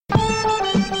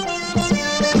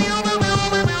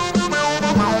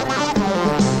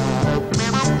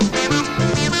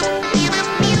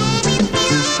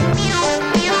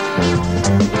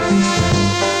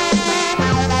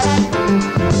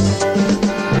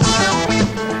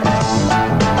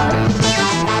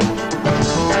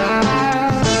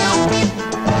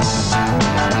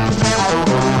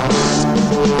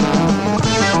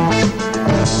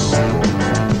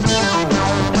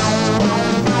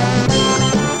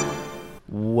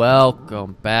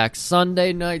Welcome back.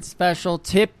 Sunday night special,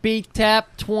 Tippy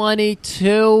Tap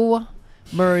 22.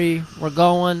 Murray,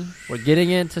 we're getting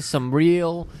into some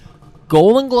real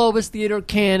Golden Globus Theater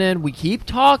canon. We keep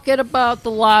talking about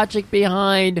the logic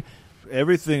behind...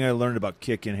 Everything I learned about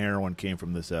kicking heroin came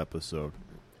from this episode.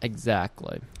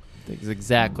 Exactly. That's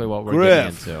exactly what we're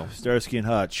Griff, getting into. Starsky and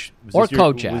Hutch.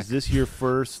 Kojak. Was this your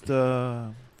first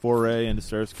foray into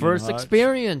Starsky and Hutch? First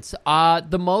experience.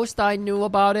 The most I knew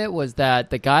about it was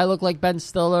that the guy looked like Ben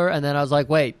Stiller, and then I was like,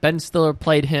 wait, Ben Stiller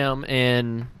played him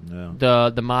in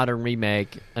the modern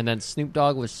remake, and then Snoop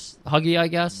Dogg was Huggy, I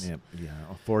guess? Yeah,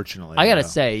 unfortunately. I gotta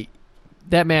say,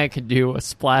 that man can do a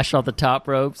splash off the top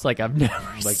ropes like I've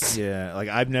never seen. Yeah, like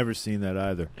I've never seen that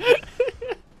either.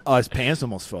 Oh, his pants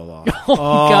almost fell off. Oh,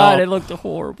 God, it looked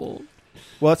horrible.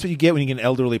 Well, that's what you get when you get an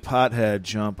elderly pothead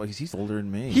jump. Like, he's older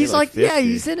than me. He's like 50. yeah,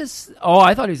 he's in his... Oh,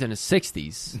 I thought he was in his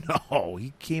 60s. No,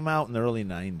 he came out in the early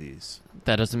 90s.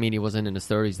 That doesn't mean he wasn't in his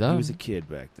 30s, though. He was a kid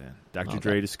back then. Dr.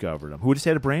 Dre discovered him. Who just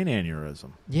had a brain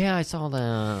aneurysm. Yeah, I saw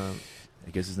that. I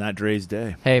guess it's not Dre's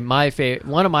day. Hey,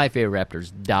 one of my favorite rappers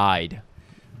died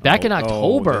back in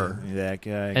October. That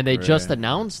guy. And they just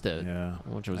announced it. Yeah.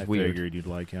 Which was I weird. I figured you'd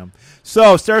like him.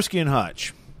 So, Starsky and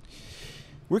Hutch.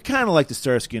 We're kind of like the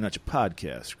Starsky and Hutch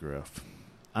podcast, Griff.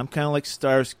 I'm kind of like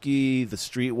Starsky, the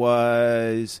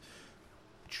streetwise,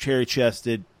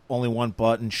 cherry-chested, only one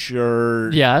button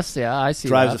shirt. Yes, yeah, I see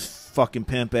drives that. a fucking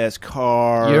pimp-ass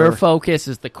car. Your focus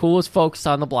is the coolest focus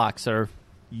on the block, sir.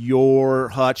 Your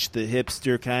Hutch, the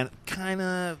hipster, kind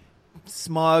of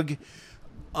smug.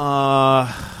 A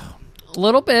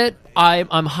little bit.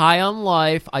 I'm high on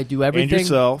life. I do everything. And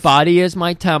yourself. Body is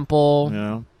my temple.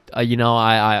 Yeah. You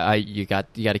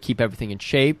got to keep everything in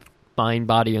shape, mind,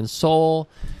 body, and soul.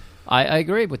 I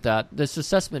agree with that. This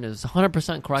assessment is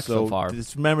 100% correct so far.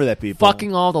 Just remember that, people.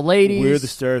 Fucking all the ladies. We're the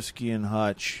Starsky and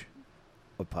Hutch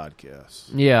of podcasts.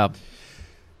 Yeah.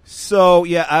 So,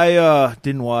 yeah, I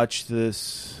didn't watch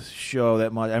this show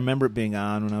that much. I remember it being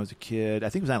on when I was a kid. I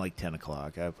think it was on like 10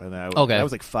 o'clock. Okay. I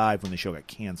was like 5 when the show got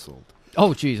canceled.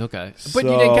 Oh, geez, okay. But you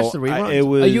didn't catch the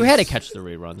reruns? You had to catch the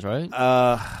reruns,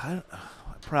 right?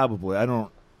 Probably. I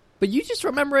don't... But you just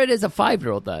remember it as a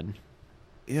 5-year-old then?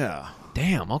 Yeah.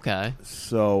 Damn, okay.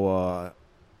 So,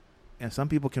 some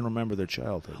people can remember their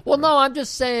childhood. Well, no, I'm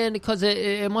just saying because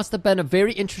it must have been a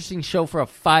very interesting show for a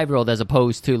 5-year-old as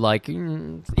opposed to, like,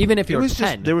 even if you were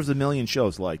 10. There was a million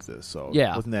shows like this, so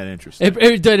yeah. It wasn't that interesting.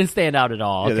 It didn't stand out at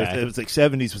all. Yeah, okay. It was like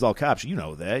 70s was all cop shows. You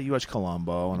know that. You watch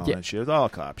Columbo and all that shit. It was all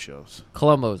cop shows.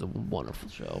 Columbo is a wonderful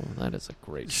show. That is a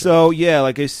great show. So, yeah,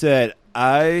 like I said,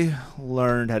 I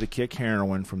learned how to kick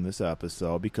heroin from this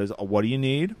episode because what do you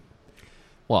need?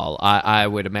 Well, I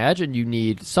would imagine you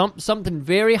need something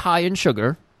very high in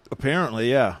sugar. Apparently,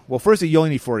 yeah. Well, first, you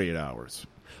only need 48 hours.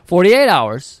 48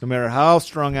 hours? No matter how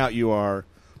strung out you are,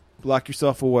 lock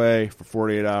yourself away for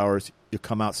 48 hours. You'll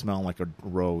come out smelling like a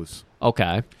rose.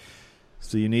 Okay.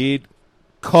 So you need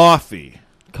coffee.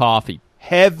 Coffee.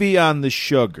 Heavy on the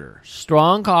sugar.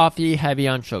 Strong coffee, heavy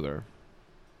on sugar.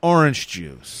 Orange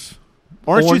juice.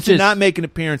 Orange juice did not make an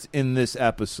appearance in this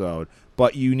episode,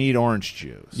 but you need orange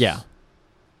juice. Yeah.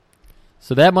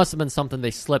 So that must have been something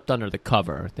they slipped under the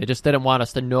cover. They just didn't want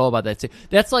us to know about that.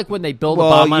 That's like when they build a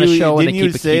bomb on a show and they keep it.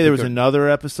 Didn't you say there was another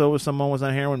episode where someone was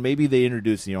on heroin? Maybe they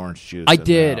introduced the orange juice. I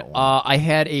did. I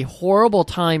had a horrible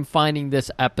time finding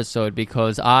this episode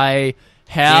because I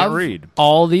have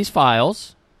all these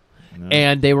files,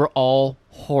 and they were all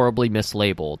horribly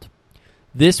mislabeled.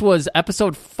 This was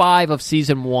episode 5 of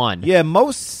season 1. Yeah,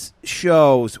 most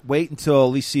shows wait until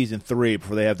at least season 3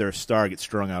 before they have their star get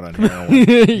strung out on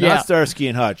heroin. Yeah. Not Starsky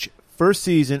and Hutch. First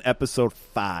season, episode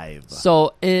 5.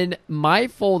 So in my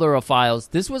folder of files,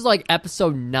 this was like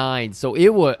episode 9. So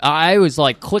I was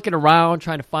like clicking around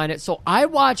trying to find it. So I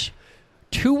watched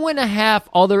 2.5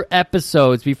 other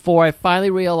episodes before I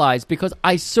finally realized, because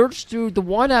I searched through the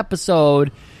one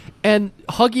episode and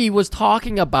Huggy was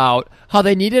talking about how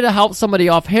they needed to help somebody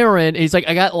off heroin. And he's like,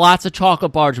 I got lots of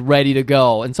chocolate bars ready to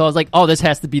go. And so I was like, oh, this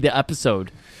has to be the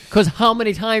episode. Because how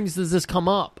many times does this come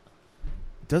up?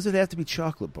 Does it have to be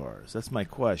chocolate bars? That's my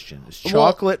question. Does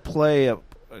chocolate play a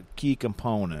key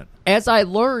component? As I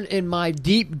learned in my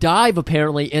deep dive,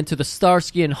 apparently, into the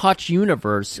Starsky and Hutch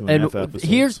universe, and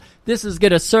this is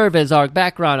going to serve as our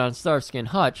background on Starsky and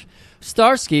Hutch.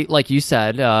 Starsky, like you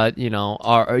said,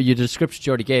 your description you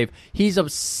already gave, he's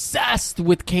obsessed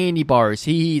with candy bars.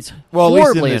 He's Well, at least in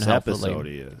horribly this unhealthy. episode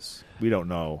he is. We don't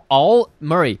know.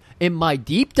 Murray, in my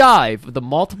deep dive of the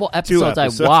multiple Two episodes I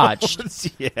episodes.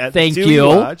 watched, Yeah, thank two you.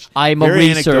 watched. I'm a Very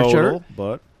researcher. anecdotal,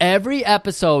 but every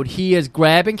episode he is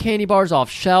grabbing candy bars off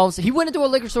shelves. He went into a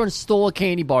liquor store and stole a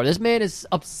candy bar. This man is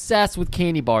obsessed with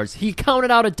candy bars. He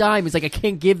counted out a dime. He's like, I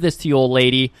can't give this to you, old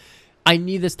lady. I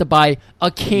need this to buy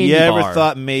a candy you bar. ever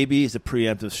thought maybe it's a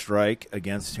preemptive strike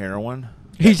against heroin?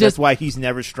 He's That's just why he's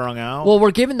never strung out. Well,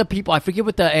 we're giving the people, I forget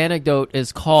what the anecdote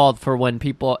is called for when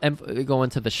people go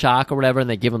into the shock or whatever and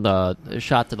they give them the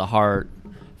shot to the heart. I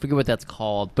forget what that's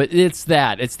called. But it's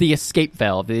that. It's the escape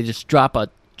valve. They just drop a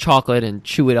chocolate and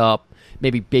chew it up.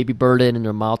 Maybe baby bird it in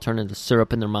their mouth, turn it into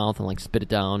syrup in their mouth and like spit it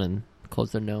down and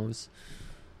close their nose.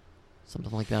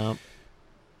 Something like that.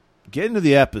 Get into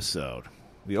the episode.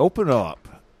 We open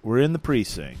up. We're in the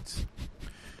precinct.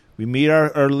 We meet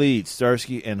our leads,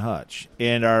 Starsky and Hutch,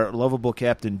 and our lovable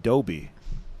Captain Dobie.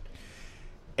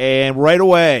 And right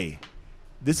away,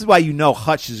 this is why you know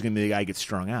Hutch is going to be the guy who gets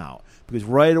strung out. Because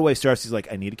right away, Starsky's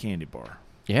like, I need a candy bar.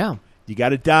 Yeah. You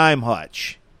got a dime,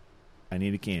 Hutch. I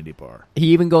need a candy bar. He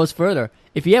even goes further.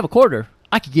 If you have a quarter,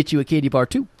 I could get you a candy bar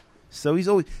too. So he's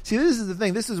always... See, this is the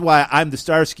thing. This is why I'm the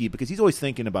Starsky, because he's always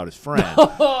thinking about his friend.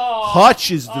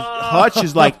 Hutch is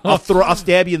like, I'll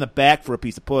stab you in the back for a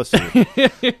piece of pussy.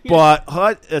 But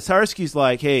Starsky's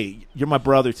like, hey, you're my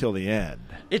brother till the end.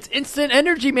 It's instant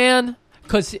energy, man.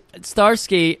 Because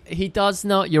Starsky, he does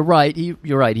know. You're right.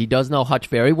 You're right. He does know Hutch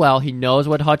very well. He knows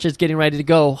what Hutch is getting ready to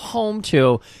go home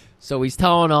to. So he's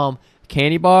telling him,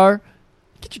 candy bar,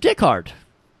 get your dick hard.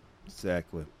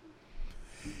 Exactly.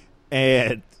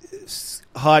 And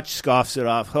Hutch scoffs it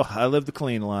off. Oh, I live the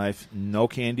clean life. No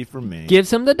candy for me.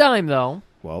 Gives him the dime, though.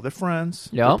 Well, they're friends.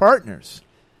 Yep. They're partners.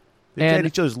 They've And- had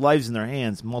each other's lives in their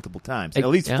hands multiple times. At Yeah.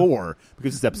 least 4,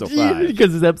 because it's episode 5.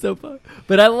 Because it's episode 5.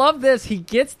 But I love this. He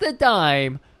gets the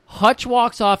dime. Hutch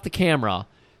walks off the camera.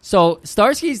 So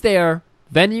Starsky's there,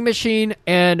 vending machine,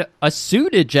 and a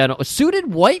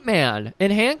suited white man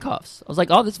in handcuffs. I was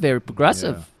like, oh, this is very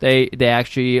progressive. They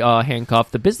actually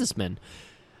handcuffed the businessman.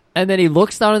 And then he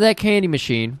looks down at that candy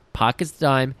machine, pockets the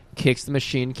dime, kicks the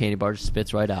machine, candy bar just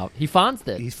spits right out. He fonzed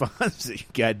it. He finds it.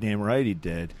 Goddamn right he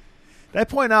did. Did I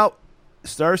point out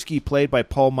Starsky, played by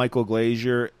Paul Michael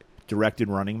Glazier, directed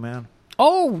Running Man?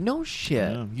 Oh, no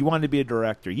shit. Yeah. He wanted to be a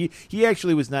director. He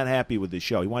actually was not happy with the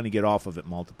show. He wanted to get off of it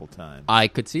multiple times. I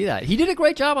could see that. He did a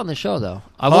great job on the show, though.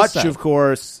 I will Hutch, say. of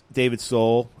course, David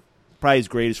Soul. Probably his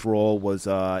greatest role was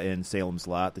in Salem's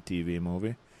Lot, the TV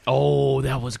movie. Oh,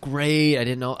 that was great. I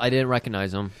didn't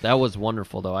recognize him. That was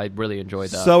wonderful, though. I really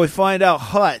enjoyed that. So we find out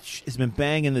Hutch has been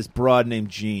banging this broad named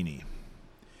Jeannie.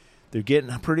 They're getting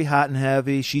pretty hot and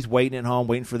heavy. She's waiting at home,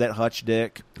 waiting for that Hutch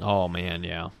dick. Oh, man,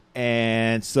 yeah.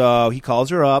 And so he calls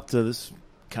her up to this,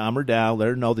 calm her down, let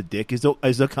her know the dick is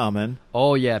a coming.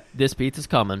 Oh, yeah. This pizza's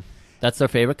coming. That's their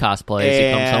favorite cosplay. As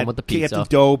he comes home with the pizza. Captain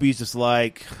Dobie's just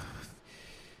like,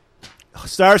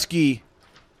 Starsky,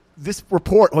 this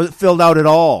report wasn't filled out at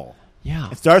all. Yeah.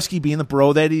 And Starsky, being the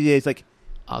bro that he is, like,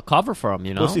 I'll cover for him,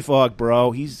 you know? pussy fog,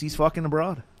 bro. He's fucking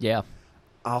abroad. Yeah.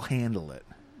 I'll handle it.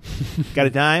 Got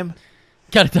a dime?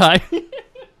 Got to die.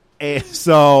 And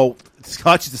so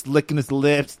Hutch is just licking his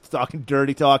lips, talking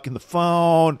dirty, talking the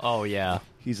phone. Oh, yeah.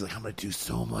 He's like, I'm going to do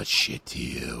so much shit to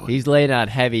you. He's laying out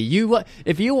heavy.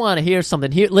 If you want to hear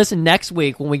something, listen next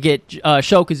week when we get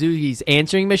Sho Kazuki's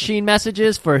answering machine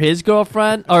messages for his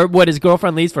girlfriend, or what his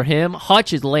girlfriend leaves for him.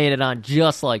 Hutch is laying it on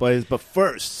just like... But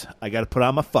first, I got to put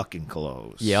on my fucking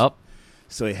clothes. Yep.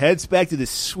 So he heads back to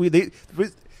this sweet...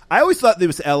 I always thought there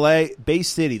was L.A., Bay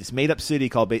City, this made-up city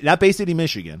called... not Bay City,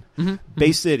 Michigan.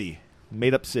 Bay City,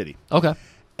 made-up city. Okay.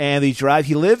 And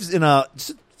he lives in a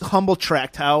humble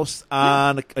tract house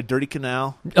on a dirty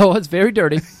canal. Oh, it's very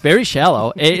dirty, very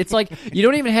shallow. It's like you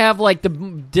don't even have like the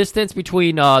distance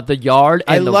between the yard.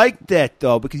 And I like that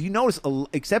though, because you notice,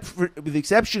 with the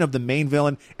exception of the main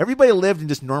villain, everybody lived in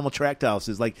just normal tract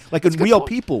houses, like real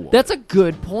people would. That's a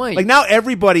good point. Like now,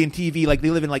 everybody in TV, like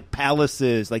they live in like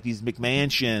palaces, like these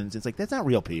McMansions. It's like that's not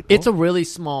real people. It's a really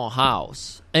small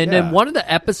house, and then one of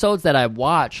the episodes that I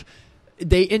watch,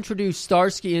 they introduce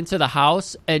Starsky into the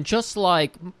house, and just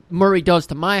like Murray does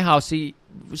to my house,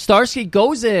 Starsky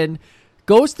goes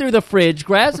through the fridge,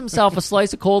 grabs himself a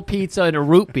slice of cold pizza and a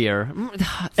root beer.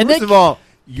 And First of all,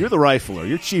 you're the rifler.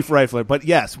 You're chief rifler. But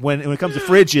yes, when it comes to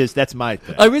fridges, that's my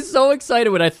thing. I was so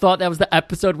excited when I thought that was the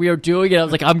episode we were doing, and I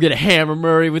was like, I'm going to hammer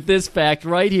Murray with this fact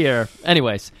right here.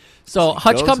 Anyways, so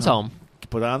Hutch comes home.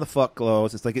 put on the fuck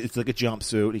clothes. It's like a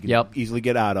jumpsuit. He can easily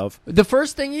get out of. The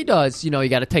first thing he does, you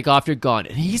got to take off your gun.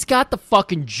 And he's got the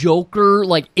fucking Joker,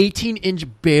 18-inch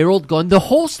barreled gun, the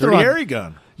holster on. Harry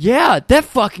gun. Yeah, that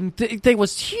fucking thing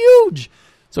was huge.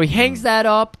 So he hangs that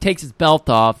up, takes his belt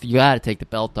off. You got to take the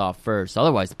belt off first.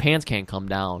 Otherwise, the pants can't come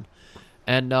down.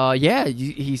 And,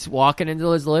 he's walking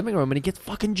into his living room, and he gets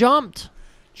fucking jumped.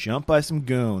 Jumped by some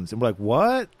goons. And we're like,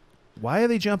 what? Why are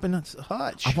they jumping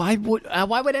Hutch? Why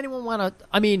would anyone want to?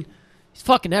 I mean, he's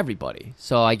fucking everybody.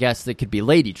 So I guess it could be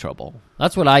lady trouble.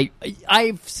 That's what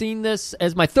I've seen this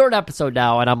as my third episode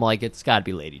now, and I'm like, it's got to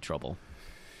be lady trouble.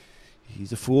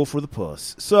 He's a fool for the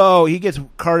puss. So he gets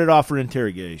carted off for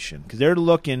interrogation because they're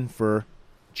looking for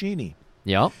Jeannie.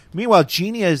 Yep. Meanwhile,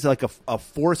 Jeannie has a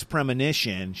forced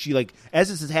premonition. She as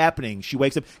this is happening, she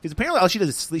wakes up because apparently all she does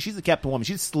is sleep. She's a Captain Woman.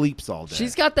 She just sleeps all day.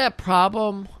 She's got that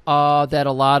problem that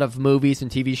a lot of movies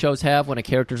and TV shows have when a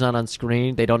character's on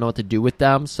screen. They don't know what to do with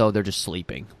them, so they're just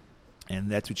sleeping. And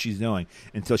that's what she's doing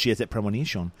until she has that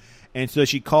premonition. And so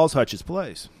she calls Hutch's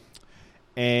place,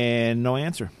 and no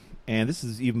answer. And this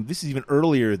is even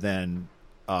earlier than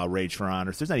Rage for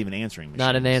Honor. So there's not even answering machines.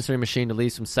 Not an answering machine to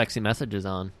leave some sexy messages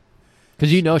on.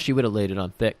 Because she would have laid it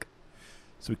on thick.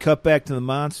 So we cut back to the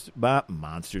mobsters.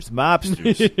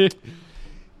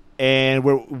 And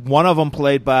one of them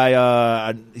played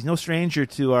by, he's no stranger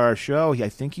to our show. I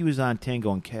think he was on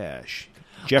Tango and Cash.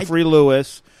 Jeffrey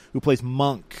Lewis, who plays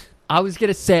Monk. I was going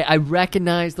to say, I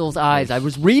recognize those eyes. I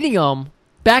was reading them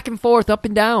back and forth, up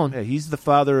and down. Yeah, he's the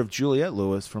father of Juliette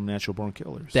Lewis from Natural Born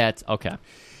Killers. That's, okay.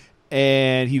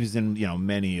 And he was in,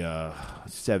 many 70s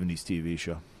TV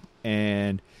show.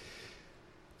 And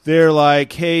they're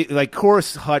like, hey, of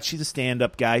course, Hutch, he's a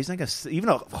stand-up guy. He's not going to, even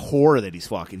a whore that he's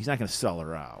fucking, he's not going to sell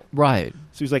her out. Right.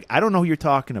 So he's like, I don't know who you're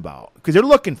talking about. Because they're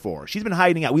looking for her. She's been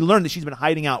hiding out. We learned that she's been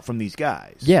hiding out from these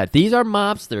guys. Yeah, these are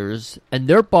mobsters, and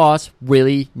their boss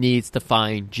really needs to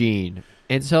find Jean.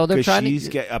 And so they're trying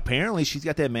to... Apparently, she's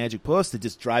got that magic puss that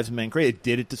just drives men crazy. It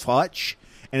did it to Hutch,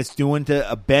 and it's doing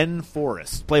to Ben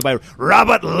Forrest, played by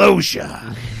Robert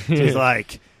Loggia. He's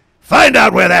like, find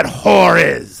out where that whore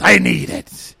is. I need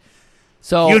it.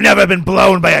 So you've never been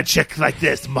blown by a chick like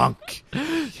this, Monk.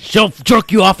 She'll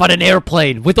jerk you off on an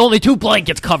airplane with only 2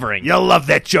 blankets covering. You'll love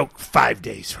that joke 5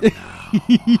 days from now.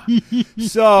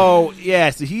 So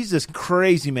he's this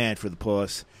crazy man for the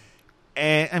puss.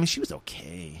 And, I mean, she was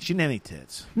okay. She didn't have any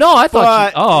tits. No, I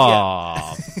thought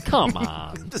come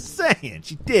on. I'm just saying,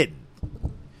 she didn't.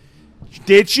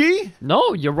 Did she?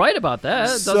 No, you're right about that.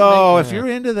 So if you're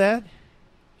into that,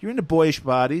 you're into boyish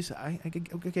bodies.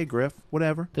 Okay, Griff,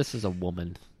 whatever. This is a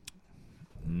woman.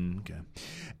 Okay.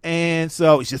 And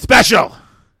so he said, special.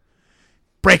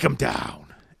 Break him down.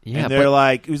 Yeah, and they're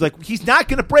like, he was like, he's not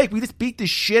going to break. We just beat the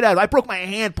shit out of him. I broke my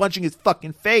hand punching his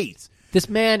fucking face. This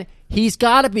man, he's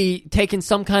got to be taking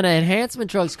some kind of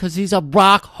enhancement drugs because he's a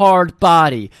rock hard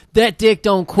body. That dick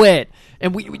don't quit.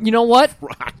 And you know what?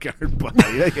 Rock hard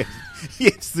body.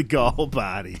 It's the gall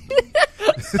body.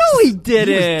 No, he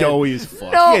didn't. He was doughy as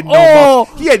fuck. No,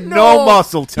 he had no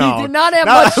muscle tone. He did not have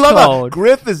much tone. How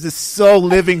Griff is just so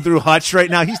living through Hutch right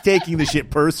now. He's taking the shit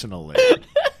personally.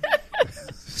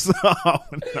 So,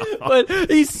 no. But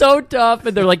he's so tough,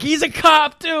 and they're like, he's a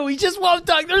cop, too. He just won't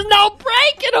talk. There's no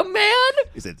breaking him, man.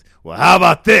 He said, well, how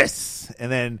about this?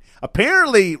 And then,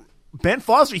 apparently, Ben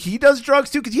Foster, he does drugs,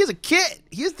 too, because he has a kit.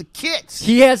 He has the kits.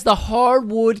 He has the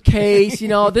hardwood case.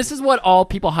 This is what all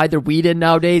people hide their weed in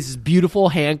nowadays, is beautiful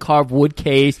hand-carved wood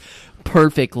case.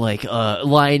 Perfect,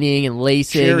 lining and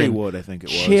lacing. Cherry wood, I think it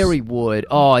was. Cherry wood.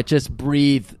 Oh, it just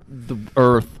breathed the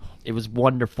earth. It was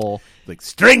wonderful. Like,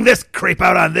 string this creep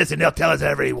out on this, and they'll tell us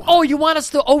whatever he wants. Oh, you want us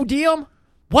to OD him?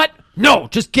 What? No,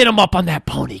 just get him up on that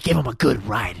pony. Give him a good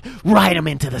ride. Ride him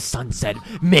into the sunset.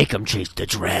 Make him chase the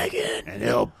dragon. And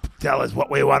he'll tell us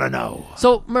what we want to know.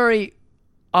 So, Murray,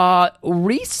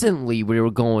 recently we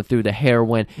were going through the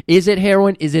heroin. Is it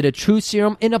heroin? Is it a true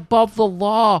serum? And above the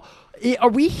law. Are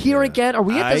we here again? Are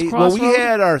we at this crossroad? Well, we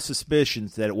had our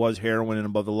suspicions that it was heroin and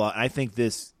above the law. I think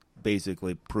this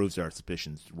basically proves our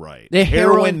suspicions right. The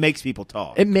heroin makes people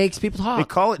talk. It makes people talk. They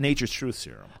call it nature's truth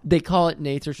serum. They call it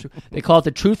nature's truth. They call it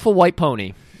the truthful white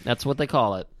pony. That's what they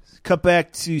call it. Cut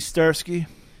back to Starsky.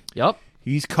 Yep.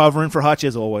 He's covering for Hutch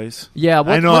as always. Yeah.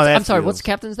 I know I'm sorry. What's the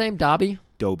captain's name? Dobby?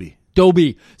 Dobby.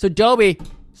 So Dobby,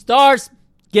 Stars,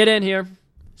 get in here.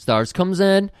 Stars comes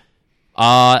in.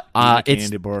 It's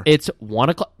candy bar. it's 1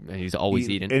 o'clock. He's always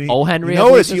eating. Oh, Henry. You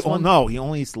notice he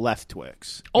only eats left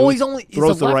Twix. Oh, he only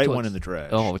throws the left right Twix. one in the trash.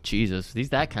 Oh, Jesus, he's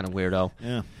that kind of weirdo.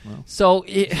 Yeah. Well, So,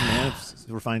 it's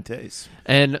refined taste.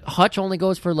 and Hutch only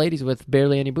goes for ladies with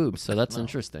barely any boobs, so that's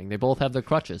interesting. They both have their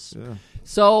crutches. Yeah.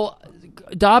 So,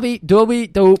 Dobby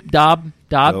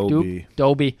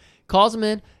calls him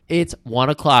in. It's 1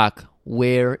 o'clock.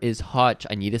 Where is Hutch?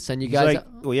 I need to send you guys.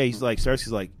 He's like,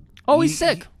 Starsky's like, he's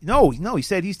sick. No, he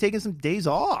said he's taking some days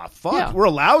off. Fuck, Yeah. we're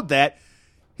allowed that.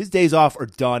 His days off are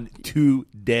done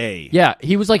today. Yeah,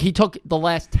 he was like, he took the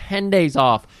last 10 days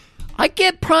off. I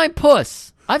get prime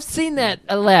puss. I've seen that,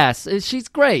 alas. She's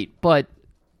great, but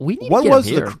we need What to get was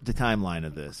him here. the timeline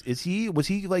of this? Was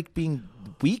he like being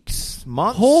weeks,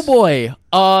 months? Oh, boy.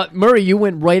 Murray, you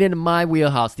went right into my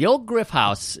wheelhouse. The old Griff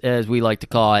house, as we like to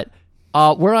call it.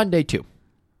 We're on day 2.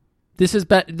 This has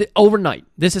been overnight.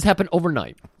 This has happened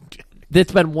overnight.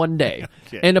 It's been 1 day.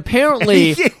 Okay. And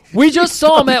apparently, we just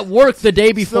saw him at work the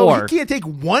day before. So he can't take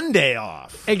 1 day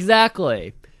off.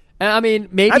 Exactly. And I mean,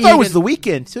 maybe I thought it was the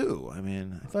weekend, too. I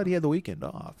mean, I thought he had the weekend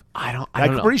off. I'm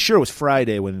I'm pretty sure it was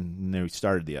Friday when they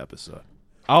started the episode.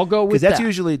 I'll go with that. Because that's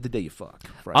usually the day you fuck.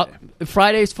 Friday.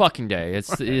 Friday's fucking day.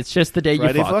 It's just the day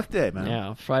Friday you fuck. Friday fuck day, man.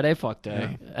 Yeah, Friday fuck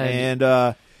day. Yeah.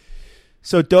 And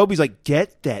so Dobie's like,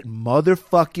 get that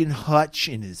motherfucking Hutch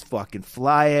in his fucking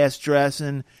fly-ass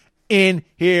dressing in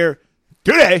here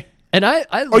today. And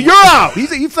you're out. He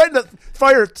threatened to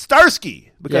fire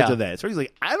Starsky because of that. So he's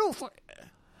like, I don't fuck.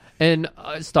 And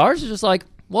Stars is just like,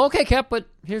 well, okay, Cap, but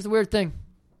here's the weird thing.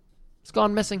 It's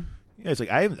gone missing. Yeah, it's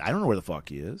like, I don't know where the fuck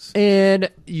he is.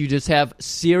 And you just have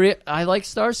serious. I like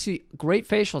Starsky. Great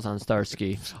facials on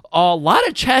Starsky. A lot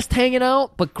of chest hanging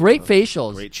out, but great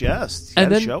facials. Great chest.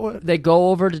 And then show it. They go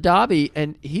over to Dobby,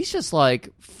 and he's just like,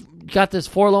 got this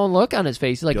forlorn look on his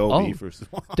face. He's like, Dobby, first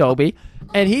of all. Dobby.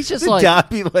 And he's just like,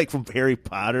 Dobby, like from Harry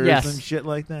Potter Yes. and shit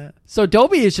like that. So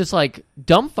Dobby is just like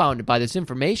dumbfounded by this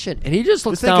information, and he just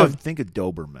looks down. Think of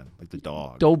Doberman, like the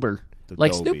dog. Dober,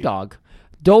 like Dobie. Snoop Dogg.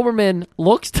 Doberman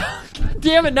looks down.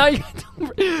 Damn it, now you got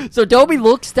Doberman. So Dobby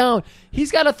looks down.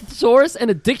 He's got a thesaurus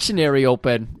and a dictionary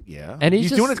open. Yeah. And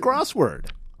he's doing his crossword.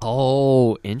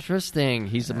 Oh, interesting.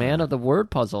 He's a man of the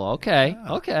word puzzle. Okay.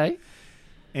 Yeah. Okay.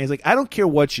 And he's like, I don't care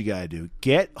what you got to do.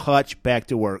 Get Hutch back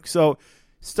to work. So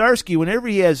Starsky, whenever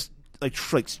he has like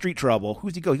street trouble,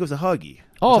 who's he go? He goes to Huggy.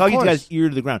 Oh, of Huggy's course. got his ear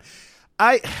to the ground.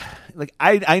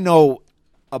 I know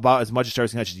about as much of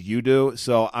Starsky Hutch as you do,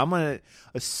 so I'm going to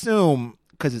assume,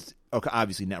 because it's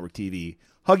obviously network TV,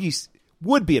 Huggy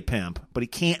would be a pimp, but he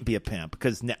can't be a pimp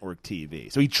because it's network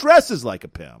TV. So he dresses like a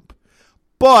pimp,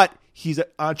 but he's an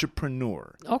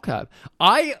entrepreneur. Okay.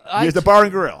 He has the bar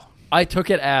and grill. I took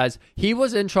it as he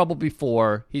was in trouble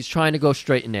before. He's trying to go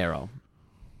straight and narrow.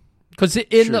 Because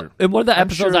in one of the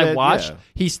episodes I watched,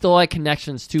 he still had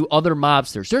connections to other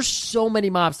mobsters. There's so many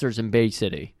mobsters in Bay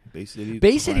City.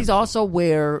 Bay City's also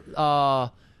where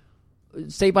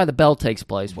Saved by the Bell takes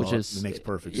place, which is it makes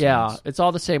perfect sense. Yeah, it's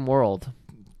all the same world.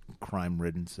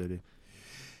 Crime-ridden city.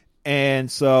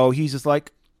 And so he's just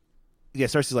like,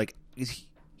 Starsky's like,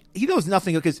 he knows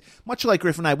nothing, because much like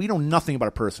Griff and I, we know nothing about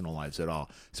our personal lives at all.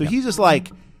 So he's just like,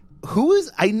 who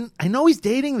is, I know he's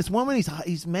dating this woman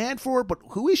he's mad for her, but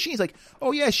who is she? He's like,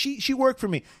 oh yeah, she worked for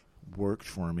me. Worked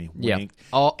for me. Yeah. Winked.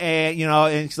 Oh, and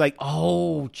and he's like,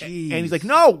 oh, geez. And he's like,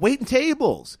 no, waiting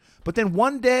tables. But then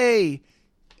one day,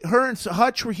 her and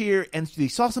Hutch were here, and they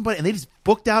saw somebody, and they just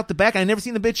booked out the back. I never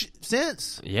seen the bitch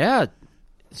since. Yeah.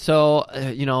 So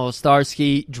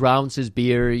Starsky drowns his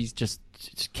beer. He just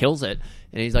kills it,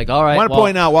 and he's like, all right. I want to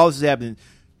point out while this is happening,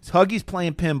 Huggy's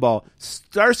playing pinball.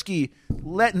 Starsky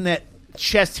letting that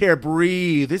chest hair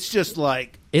breathe. It's just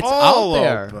like it's all out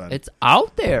there. Open. It's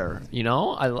out there.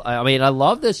 I mean, I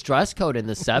love this dress code in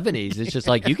the 70s. It's just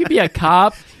like you could be a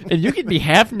cop and you could be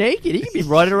half naked. He could be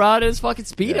running around in his fucking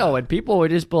Speedo, and people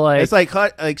would just be like, it's like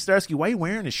Starsky, why are you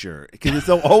wearing a shirt? Because it's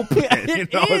so open.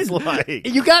 It's like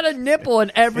you got a nipple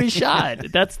in every shot.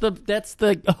 That's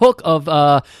the hook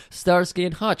of Starsky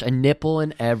and Hutch. A nipple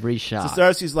in every shot. So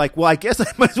Starsky's like, well, I guess I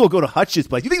might as well go to Hutch's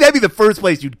place. You think that'd be the first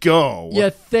place you'd go? You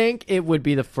think it would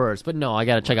be the first, but no, I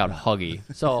got to check out Huggy.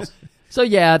 So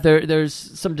yeah, there's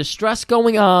some distress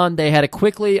going on. They had to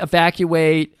quickly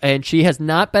evacuate, and she has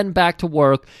not been back to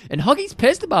work. And Huggy's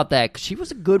pissed about that because she was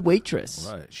a good waitress.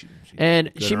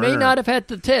 Right. She may not have had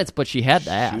the tits, but she had the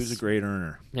ass. She was a great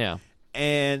earner. Yeah.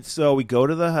 And so we go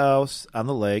to the house on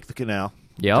the lake, the canal.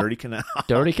 Yep. Dirty canal.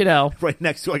 Dirty canal. Right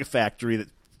next to like a factory that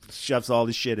shoves all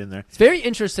this shit in there. It's very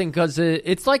interesting because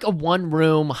it's like a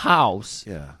one-room house.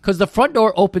 Yeah. Because the front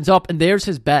door opens up, and there's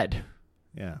his bed.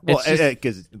 Yeah. Well, It's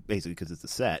because it's a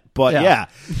set. But Yeah.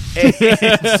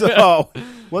 And so,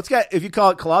 it's got, if you call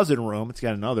it closet room, it's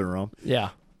got another room. Yeah.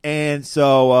 And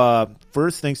so,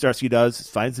 first thing Starsky does is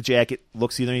finds the jacket,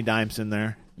 looks see if there are any dimes in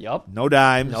there. Yep. No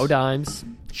dimes. No dimes.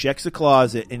 Checks the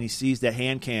closet, and he sees that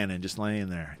hand cannon just laying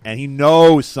there. And he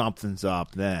knows something's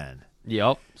up then.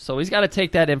 Yep. So he's got to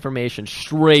take that information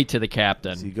straight to the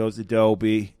captain. So he goes to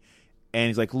Dobie, and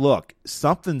he's like, look,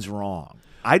 something's wrong.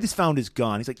 I just found his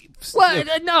gun. He's like,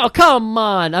 What? No, come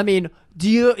on. I mean,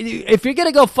 if you're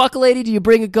gonna go fuck a lady, do you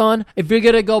bring a gun? If you're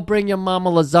gonna go bring your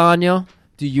mama lasagna,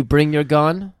 do you bring your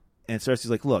gun? And Cersei's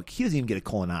like, look, he doesn't even get a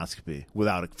colonoscopy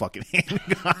without a fucking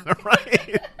handgun,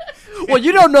 right? Well,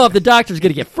 you don't know if the doctor's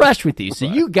gonna get fresh with you, so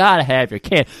you gotta have your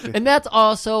can. And that's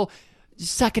also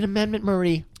Second Amendment,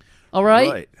 Marie. All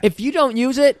right? If you don't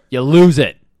use it, you lose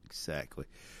it. Exactly.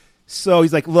 So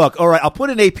he's like, look, all right, I'll put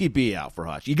an APB out for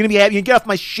Hutch. You're going to be happy. You can get off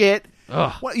my shit.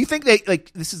 What, you think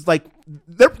this is like,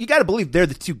 you got to believe they're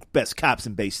the two best cops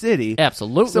in Bay City.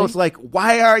 Absolutely. So it's like,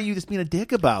 why are you just being a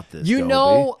dick about this? You Dobie?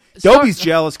 know, Dobie's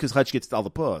jealous because Hutch gets all the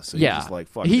puss. So yeah. He's just like,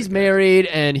 fuck. He's married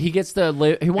and he gets to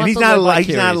live. He wants and he's to not live allowed.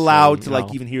 He's not allowed to vicariously,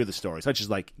 like even hear the stories. Hutch is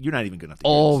like, you're not even going to.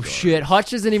 Oh shit!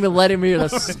 Hutch doesn't even let him hear the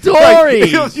story.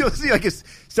 You'll see like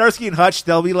Starsky and Hutch.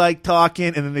 They'll be like talking,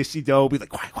 and then they see Dobie like,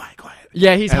 quiet.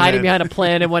 Yeah, he's hiding behind a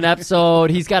plant in one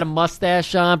episode. He's got a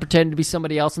mustache on, pretending to be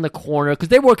somebody else in the corner because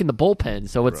they work in the bullpen.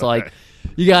 So it's like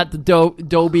you got the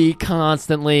Dobie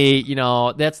constantly. You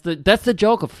know, that's the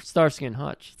joke of Starsky and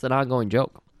Hutch. It's an ongoing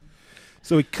joke.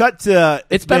 So we cut to.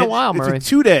 It's been a while, Murray. It's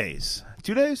 2 days.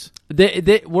 2 days.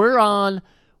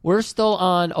 We're still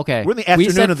on. Okay, we're in the afternoon we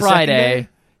said of the Friday. second day?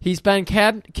 He's been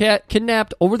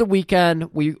kidnapped over the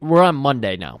weekend. We're on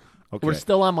Monday now. Okay. We're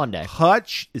still on Monday.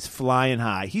 Hutch is flying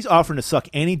high. He's offering to suck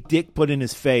any dick put in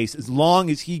his face as long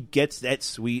as he gets that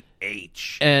sweet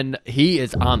H. And he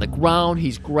is on the ground.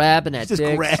 He's grabbing at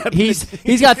dicks. He's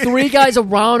He's got 3 guys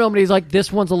around him, and he's like,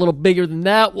 this one's a little bigger than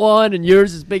that one, and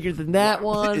yours is bigger than that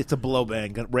one. It's a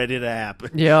blowbang ready to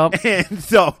happen. Yep.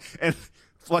 And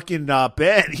fucking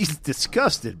Ben, he's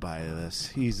disgusted by this.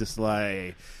 He's just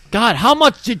like, God, how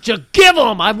much did you give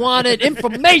him? I wanted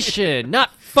information,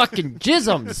 not fucking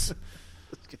jisms.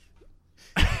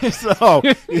 So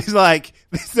he's like,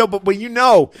 but when you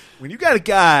got a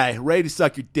guy ready to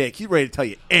suck your dick, he's ready to tell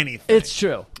you anything. It's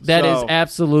true. That is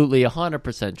absolutely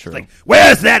 100% true. Like,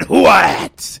 where's that who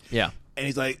at? Yeah. And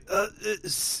he's like,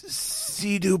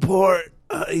 C. Duport.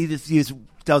 He just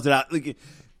tells it out. Like, you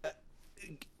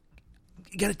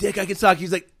got a dick I can suck?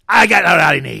 He's like, I got what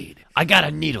I need. I got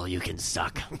a needle you can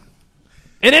suck.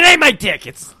 And it ain't my dick.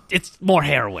 It's more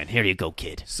heroin. Here you go,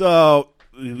 kid. So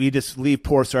we just leave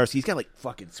poor Starsky. He's got like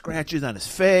fucking scratches on his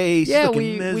face. Yeah,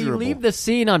 we leave the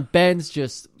scene on Ben's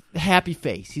just happy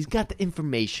face. He's got the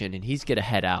information and he's gonna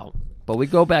head out. But we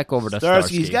go back over to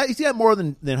Starsky. He's got more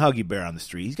than Huggy Bear on the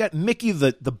street. He's got Mickey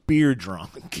the beer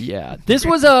drunk. Yeah, this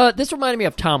reminded me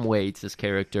of Tom Waits, this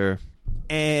character.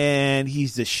 And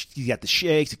he's got the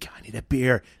shakes. God, I need a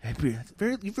beer.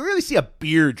 You really see a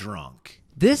beer drunk.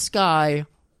 This guy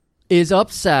is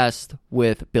obsessed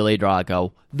with Billy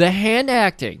Drago. The hand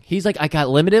acting. He's like, I got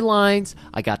limited lines.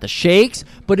 I got the shakes.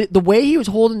 But the way he was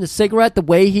holding the cigarette, the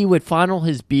way he would funnel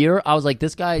his beer, I was like,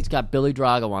 this guy's got Billy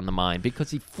Drago on the mind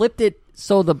because he flipped it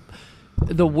so the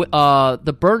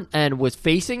burnt end was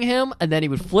facing him, and then he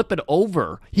would flip it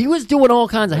over. He was doing all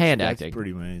kinds of hand acting. That's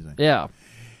pretty amazing. Yeah.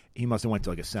 He must have went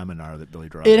to like a seminar that Billy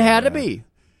Drago. It had to be.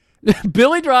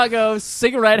 Billy Drago's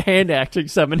cigarette hand acting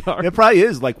seminar. It probably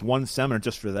is like one seminar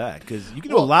just for that because you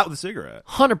can do a lot with a cigarette.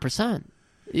 100%.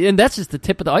 And that's just the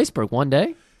tip of the iceberg one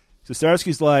day. So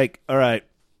Starsky's like, all right,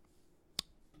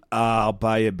 I'll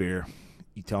buy you a beer.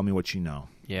 You tell me what you know.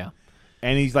 Yeah.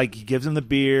 And he's like, he gives him the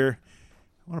beer.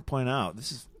 I want to point out,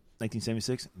 this is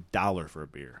 1976, $1 for a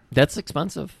beer. That's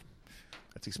expensive.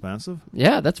 That's expensive?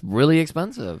 Yeah, that's really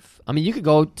expensive. I mean, you could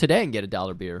go today and get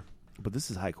 $1 beer. But this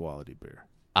is high quality beer.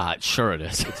 Sure it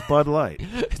is. It's Bud Light.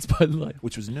 It's Bud Light.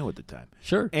 Which was new at the time.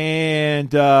 Sure.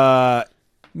 And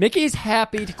Mickey's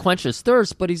happy to quench his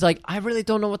thirst, but he's like, I really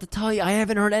don't know what to tell you. I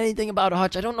haven't heard anything about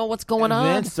Hutch. I don't know what's going on.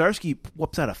 Then Starsky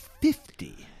whoops out a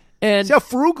 50. And see how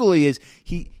frugal he is.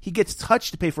 He gets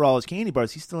Hutch to pay for all his candy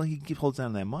bars. He holds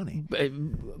on to that money.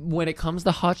 When it comes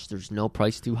to Hutch, there's no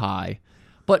price too high.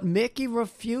 But Mickey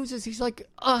refuses. He's like,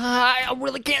 I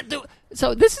really can't do it.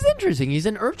 So this is interesting. He's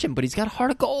an urchin, but he's got a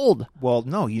heart of gold. Well,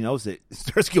 no, he knows that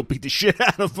Starsky will beat the shit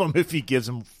out of him if he gives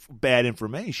him bad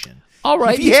information. All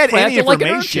right. If he had any like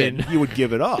information, he would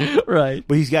give it up. Right.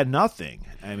 But he's got nothing.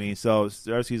 I mean, so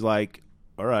Starsky's like,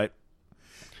 all right.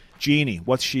 Jeannie,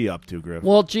 what's she up to, Griff?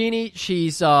 Well, Jeannie,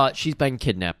 she's been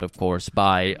kidnapped, of course,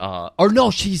 by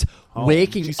home.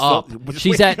 waking up.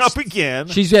 She's waking up again.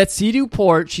 She's at Sea-Doo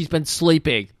Port. She's been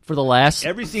sleeping for the last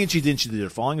Every scene she's in, she's either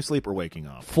falling asleep or waking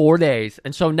up. 4 days.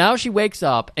 And so now she wakes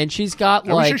up, and she's got Are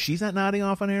we like... sure she's not nodding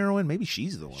off on heroin? Maybe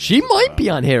she's the one. She might be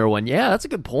on heroin. Yeah, that's a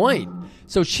good point.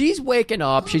 So she's waking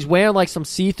up. She's wearing like some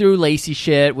see-through lacy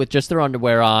shit with just her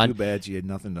underwear Too on. bad she had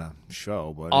nothing to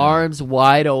show. But Arms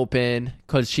wide open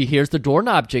because she hears the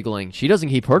doorknob jiggling. She doesn't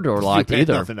keep her door locked Too bad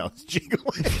either. Nothing else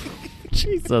jiggling.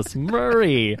 Jesus,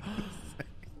 Murray.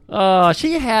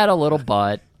 She had a little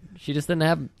butt. She just didn't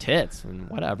have tits and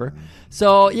whatever.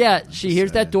 So, yeah, she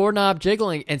hears that doorknob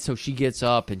jiggling, and so she gets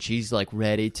up, and she's, like,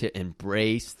 ready to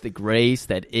embrace the grace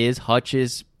that is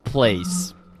Hutch's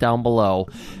place down below.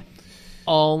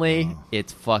 Only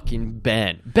it's fucking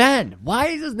Ben. Ben! Why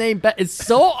is his name Ben? It's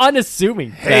so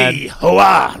unassuming, Ben. Hey,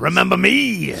 hoa! Remember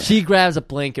me? She grabs a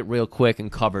blanket real quick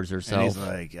and covers And herself. he's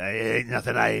like, I ain't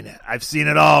nothing. I've seen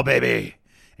it all, baby.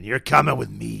 And you're coming with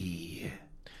me.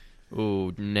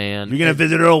 Ooh, man. You're going to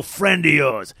visit an old friend of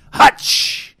yours,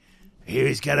 Hutch. Here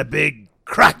he's got a big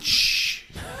crutch.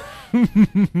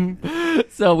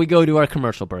 So we go to our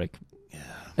commercial break.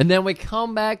 And then we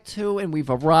come back to, and we've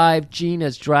arrived. Jean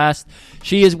is dressed.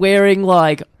 She is wearing,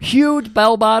 like, huge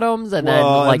bell bottoms and then,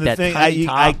 like, and the that thing, tiny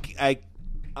top.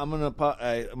 I'm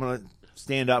gonna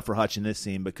stand up for Hutch in this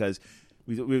scene because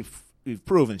we've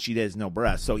proven she has no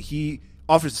breasts. So he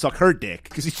offers to suck her dick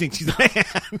because he thinks she's a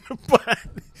man. But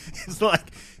it's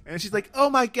like, and she's like, "Oh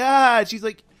my god!" She's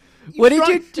like, What did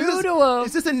you do to him?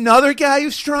 Is this another guy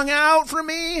you strung out for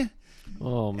me?"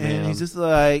 Oh, man. And he's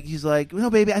like, "No,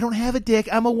 baby, I don't have a dick.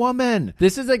 I'm a woman."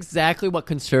 This is exactly what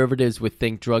conservatives would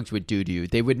think drugs would do to you.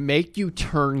 They would make you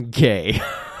turn gay.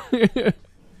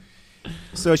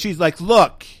 So she's like,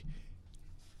 "Look,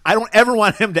 I don't ever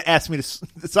want him to ask me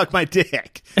to suck my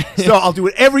dick. So I'll do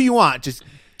whatever you want. Just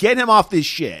get him off this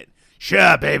shit."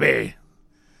 "Sure, baby.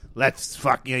 Let's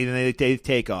fuck." You know, they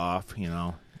take off, you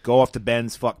know, go off to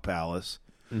Ben's fuck palace.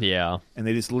 Yeah. And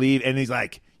they just leave. And he's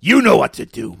like, "You know what to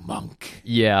do, monk."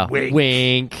 Yeah. Wink.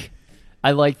 Wink.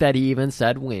 I like that he even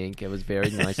said wink. It was a very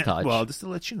nice touch. Well, just to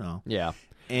let you know. Yeah.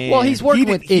 And Well, he's working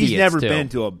with idiots, He's never too. been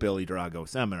to a Billy Drago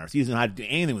seminar. So he doesn't know how to do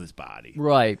anything with his body.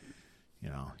 Right. You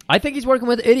know. I think he's working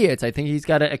with idiots. I think he's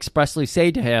got to expressly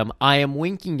say to him, I am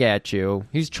winking at you.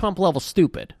 He's Trump level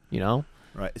stupid, you know?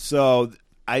 Right. So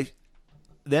I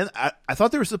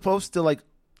thought they were supposed to like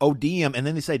OD him, and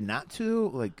then they said not to.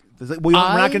 Like, we're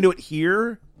not going to do it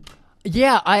here.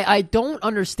 Yeah, I don't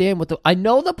understand what I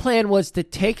know the plan was to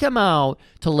take him out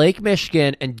to Lake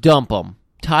Michigan and dump him,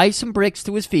 tie some bricks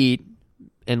to his feet,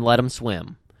 and let him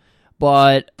swim.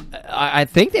 But I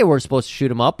think they were supposed to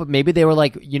shoot him up, but maybe they were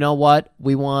like, you know what?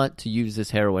 We want to use this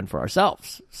heroin for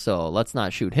ourselves, so let's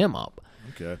not shoot him up.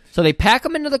 Okay. So they pack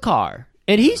him into the car,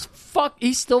 and he's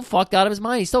still fucked out of his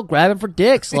mind. He's still grabbing for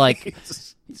dicks, like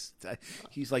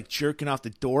he's like jerking off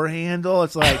the door handle.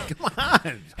 It's like, come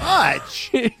on,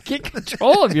 Hutch. get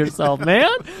control of yourself, man.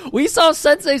 We saw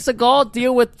Sensei Seagal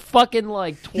deal with fucking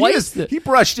like twice. He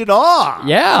brushed it off.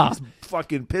 Yeah. He just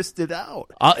fucking pissed it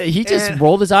out. He just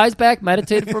rolled his eyes back,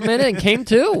 meditated for a minute, and came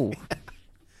to.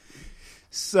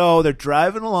 So they're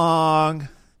driving along,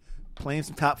 playing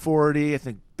some top 40. I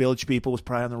think Village People was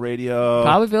probably on the radio.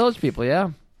 Probably Village People,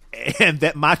 yeah. And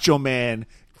that Macho Man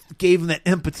gave him that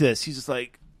impetus. He's just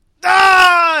like,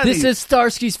 ah! This is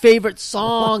Starsky's favorite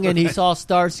song, and he saw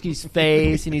Starsky's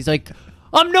face, and he's like,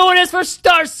 I'm doing this for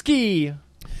Starsky.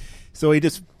 So he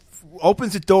just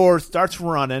opens the door, starts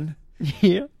running.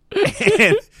 Yeah.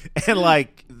 and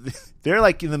like they're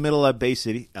like in the middle of Bay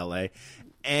City, LA,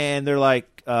 and they're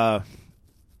like, let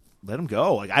him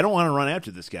go. Like, I don't want to run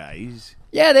after this guy.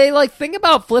 Yeah, they like think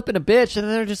about flipping a bitch, and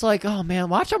they're just like, oh man,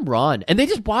 watch him run. And they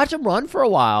just watch him run for a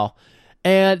while.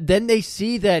 And then they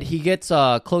see that he gets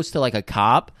close to like a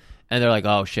cop, and they're like,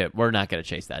 oh shit, we're not going to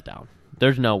chase that down.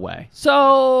 There's no way.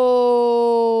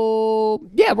 So,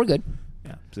 yeah, we're good.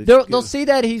 Yeah, so They'll see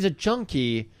that he's a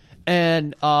junkie,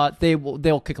 and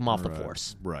they'll kick him off the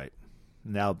force. Right.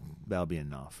 That'll be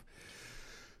enough.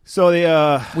 So they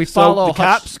We follow the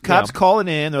Hutch, cops yeah. calling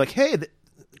in. They're like, hey,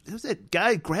 there's that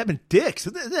guy grabbing dicks.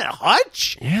 Isn't that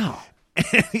Hutch? Yeah.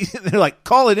 And they're like,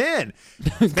 call it in.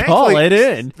 Call it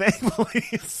in. Thankfully,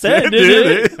 Send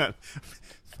it in.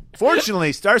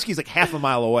 Fortunately, Starsky's like half a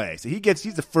mile away, so he's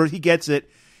the first. He gets it.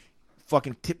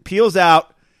 Fucking peels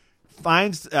out.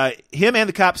 Finds him and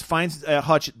the cops finds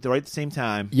Hutch right at the same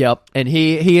time. Yep, and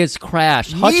he has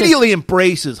crashed. Hutch Immediately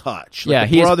embraces Hutch. Like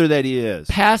the brother that he is.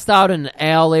 Passed out in an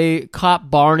alley. Cop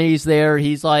Barney's there.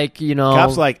 He's like, you know,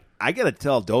 Cop's like, I gotta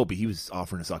tell Dobie he was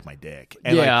offering to suck my dick.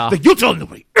 And Yeah. like, you'll tell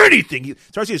nobody anything.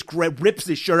 Starsky just rips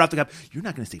his shirt off the cup. You're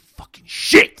not gonna say fucking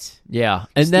shit. Yeah,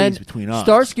 and then between us.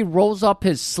 Starsky rolls up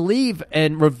his sleeve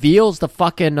and reveals the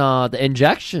fucking the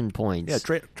injection points.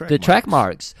 Yeah, the track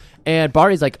marks. And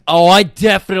Barney's like, "Oh, I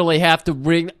definitely have to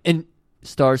ring." And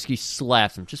Starsky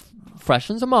slaps him, just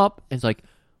freshens him up, and is like,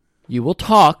 "You will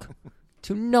talk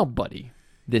to nobody.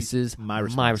 This is my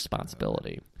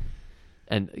responsibility."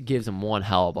 And gives him one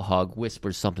hell of a hug,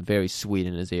 whispers something very sweet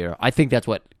in his ear. I think that's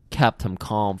what kept him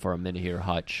calm for a minute here,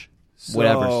 Hutch. So,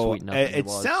 Whatever sweet nothing it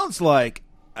was. sounds like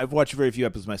I've watched very few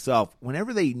episodes myself.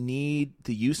 Whenever they need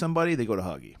to use somebody, they go to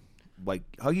Huggy. Like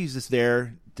Huggy's just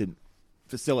there to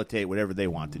facilitate whatever they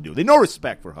want to do. They no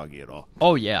respect for Huggy at all.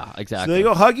 Oh yeah, exactly. So they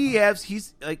go. Huggy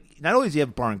he's like not only does he have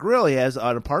a bar and grill, he has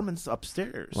an apartment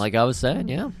upstairs. Like I was saying,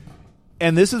 yeah.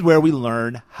 And this is where we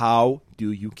learn how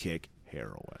do you kick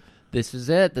heroin. This is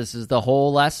it. This is the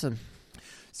whole lesson.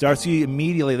 Starsky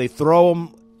immediately, they throw him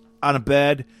on a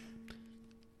bed.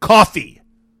 Coffee,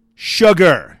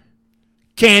 sugar,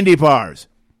 candy bars,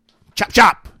 chop,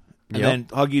 chop. And Yep. then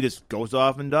Huggy just goes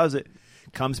off and does it.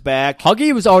 Comes back.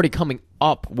 Huggy was already coming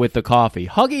up with the coffee.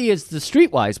 Huggy is the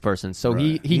streetwise person, so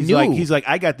he he's knew. He's like,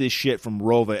 I got this shit from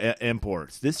Rova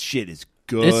Imports. This shit is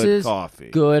good this is coffee.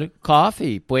 good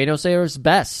coffee. Buenos Aires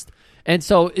best. And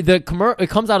so it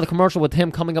comes out of the commercial with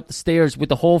him coming up the stairs with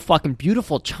the whole fucking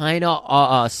beautiful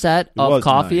China set of was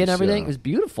coffee nice, and everything. yeah. It was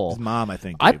beautiful. His mom, I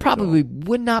think. I gave it to probably him.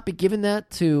 would not be giving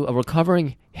that to a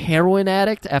recovering heroin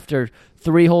addict after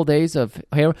 3 whole days of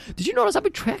heroin. Did you notice how many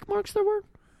track marks there were?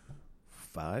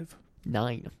 5.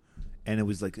 9. And it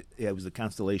was like it was the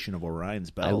constellation of Orion's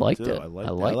belt. I liked too. it. I liked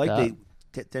I it. liked I like that.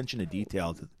 the attention to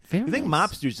detail. Very You think nice.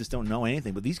 mobsters just don't know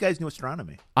anything, but these guys knew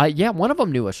astronomy. Yeah, one of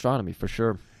them knew astronomy for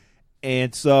sure.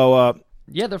 And so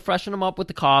Yeah, they're freshening them up with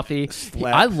the coffee.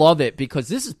 Slap. I love it because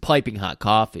this is piping hot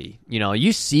coffee. You know,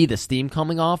 you see the steam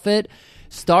coming off it.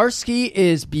 Starsky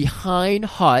is behind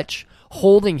Hutch,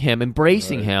 holding him,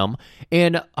 embracing him,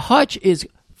 and Hutch is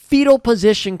fetal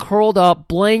position, curled up,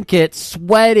 blanket,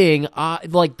 sweating.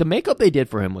 Like the makeup they did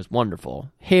for him was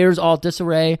wonderful. Hair's all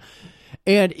disarray.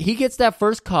 And he gets that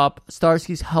first cup.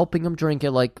 Starsky's helping him drink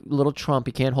it like little Trump.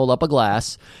 He can't hold up a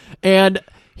glass. And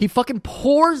he fucking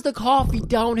pours the coffee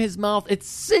down his mouth. It's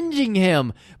singeing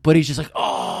him. But he's just like,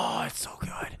 oh, it's so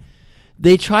good.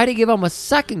 They try to give him a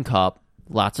second cup.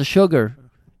 Lots of sugar.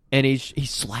 And he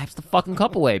slaps the fucking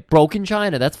cup away. Broken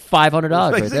China. That's $500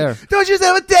 right there. Don't you just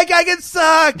have a dick I can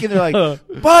suck? And they're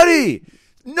like, buddy,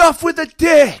 enough with the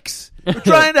dicks. We're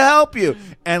trying to help you.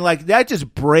 And like that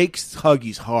just breaks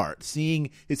Huggy's heart,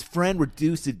 seeing his friend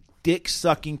reduced to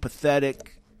dick-sucking,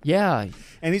 pathetic. Yeah.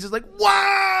 And he's just like,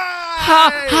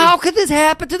 why? How could this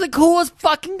happen to the coolest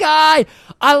fucking guy?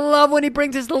 I love when he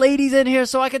brings his ladies in here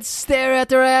so I can stare at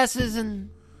their asses and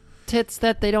tits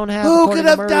that they don't have. Who according could to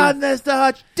have Murray. done this to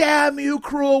Hutch? Damn you,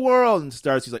 cruel world. And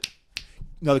Starsky's like,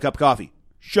 another cup of coffee.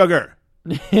 Sugar.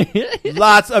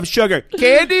 Lots of sugar.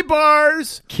 Candy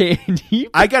bars. Candy.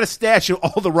 I got a stash of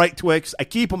all the right Twix. I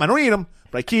keep them. I don't eat them,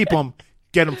 but I keep them.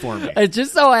 Get them for me. It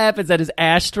just so happens that his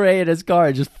ashtray in his car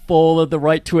is just full of the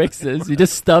right Twixes. He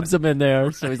just stubs them in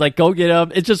there. So he's like, go get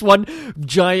them. It's just one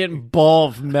giant ball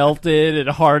of melted and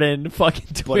hardened fucking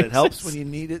Twixes. But it helps when you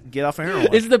need it. Get off heroin.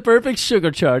 It's the perfect sugar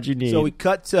charge you need. So we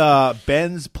cut to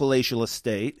Ben's palatial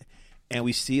estate, and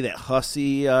we see that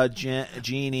hussy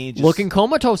Jeannie just looking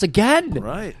comatose again.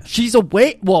 Right. She's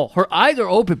awake. Well, her eyes are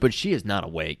open, but she is not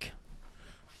awake.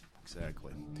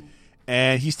 Exactly.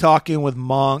 And he's talking with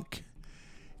Monk,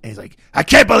 and he's like, "I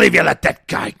can't believe you let that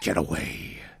guy get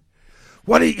away.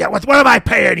 What am I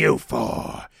paying you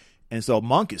for?" And so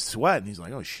Monk is sweating. He's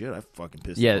like, "Oh shit, I fucking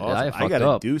pissed Yeah, the boss. I I fucked gotta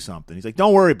up." do something." He's like,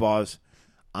 "Don't worry, boss.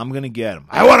 I'm gonna get him.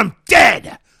 I want him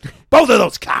dead. Both of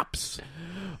those cops."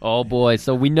 Oh boy,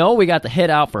 so we know we got the hit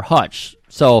out for Hutch.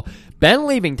 So Ben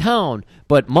leaving town,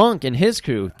 but Monk and his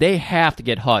crew, they have to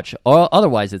get Hutch, or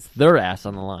otherwise it's their ass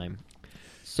on the line.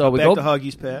 So we Back go to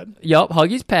Huggy's pad. Yup,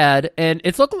 Huggy's pad, and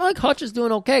it's looking like Hutch is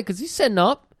doing okay because he's setting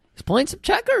up. He's playing some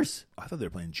checkers. I thought they were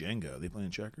playing Jenga. Are they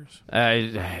playing checkers?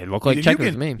 It looked like If checkers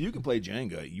you to can, me. You can play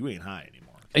Jenga. You ain't high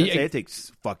anymore. Yeah. It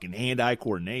takes fucking hand-eye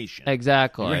coordination.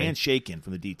 Exactly. Your hand's shaking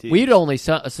from the DT. We'd only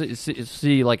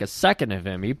see like a second of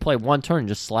him. He'd play one turn and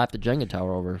just slap the Jenga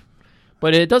tower over.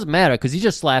 But it doesn't matter because he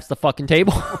just slaps the fucking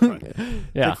table.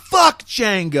 Yeah. Like, fuck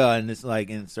Jenga. And it's like,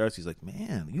 and Starsky's like,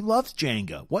 man, you love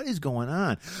Jenga. What is going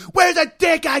on? Where's a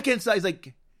dick I can say? He's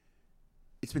like,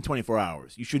 it's been 24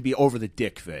 hours. You should be over the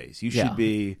dick phase. You should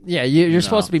be. Yeah, you're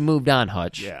supposed to be moved on,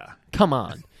 Hutch. Yeah. Come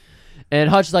on. And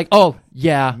Hutch is like, oh,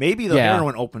 yeah. Maybe the yeah.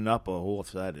 heroin opened up a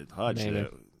whole-sided Hutch. Maybe.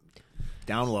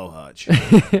 Down low, Hutch.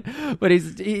 But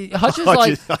Hutch is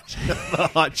like The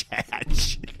Hutch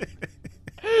hatch.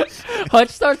 Hutch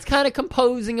starts kind of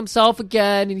composing himself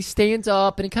again, and he stands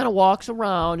up and he kind of walks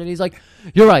around, and he's like,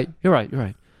 "You're right.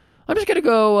 I'm just gonna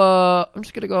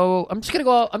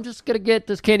get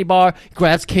this candy bar." He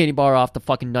grabs candy bar off the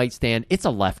fucking nightstand. It's a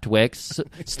Leftwix.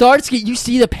 Starsky, you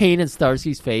see the pain in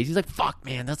Starsky's face. He's like, "Fuck,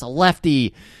 man, that's a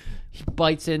lefty." He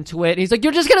bites into it, and he's like,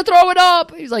 "You're just gonna throw it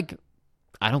up." He's like,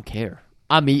 "I don't care.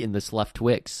 I'm eating this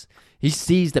Leftwix." He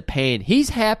sees the pain. He's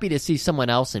happy to see someone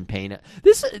else in pain.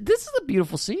 This is a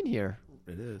beautiful scene here.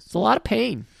 It is. It's a lot of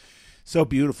pain. So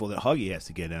beautiful that Huggy has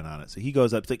to get in on it. So he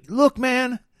goes up. He's like, "Look,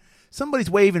 man, somebody's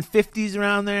waving 50s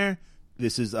around there."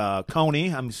 This is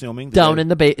Coney, I'm assuming. Down in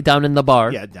the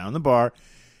bar. Yeah, down in the bar.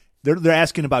 They're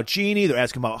asking about Jeannie. They're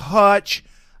asking about Hutch.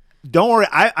 Don't worry,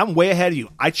 I'm way ahead of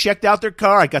you. I checked out their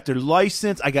car. I got their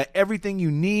license. I got everything you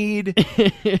need.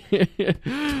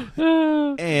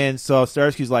 And so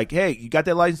Starsky's like, "Hey, you got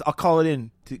that license? I'll call it in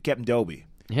to Captain Dobie."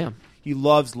 Yeah. He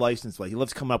loves license plate. He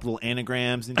loves coming up with little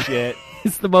anagrams and shit.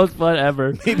 It's the most fun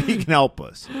ever. Maybe he can help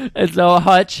us. And so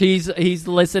Hutch, he's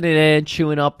listening in,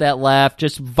 chewing up that laugh,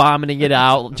 just vomiting it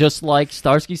out, just like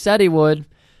Starsky said he would.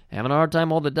 Having a hard time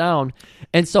holding it down.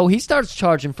 And so he starts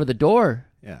charging for the door.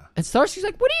 Yeah. And Starsky's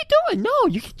like, "What are you doing?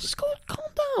 No, you can just go calm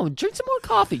down. Drink some more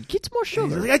coffee. Get some more He's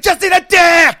sugar." like, "I just ate a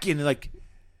dick!" And they're like,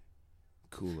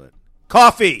 "Cool it.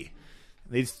 Coffee!"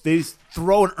 They just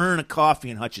throw an urn of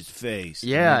coffee in Hutch's face.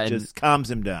 Yeah, And it just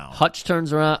calms him down. Hutch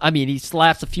turns around. I mean, he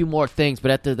slaps a few more things, but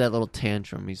after that little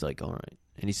tantrum, he's like, "All right."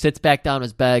 And he sits back down in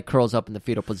his bed, curls up in the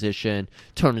fetal position,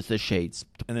 turns the shades.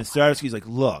 And then Starsky's like,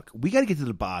 "Look, we got to get to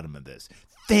the bottom of this.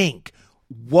 Think.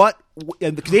 What?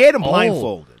 And they had him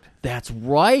blindfolded. That's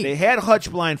right. They had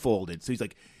Hutch blindfolded. So he's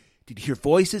like, "Did you hear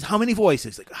voices? How many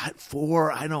voices?" Like,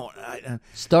 4. I don't.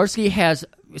 Starsky has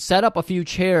set up a few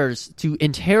chairs to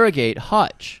interrogate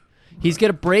Hutch. He's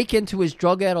going to break into his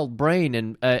drug-addled brain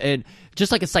and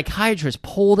just like a psychiatrist,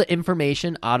 pull the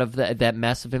information out of that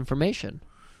mess of information.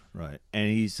 Right.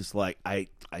 And he's just like, I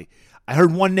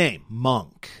heard one name,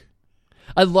 Monk.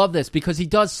 I love this because he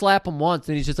does slap him once,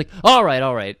 and he's just like, all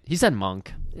right. He said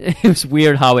Monk. It was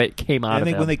weird how it came out of him. I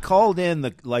think when they called in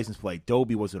the license plate,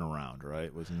 Dobie wasn't around,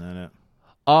 right? Wasn't that it?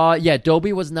 Yeah,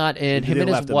 Dobie was not in. Him and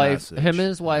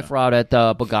his wife were out at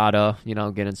Bogota,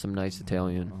 getting some nice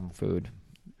Italian food.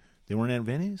 They weren't at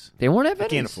Vinny's? They weren't at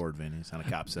Vinny's. I can't afford Vinny's on a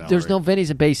cop salary. There's no Vinny's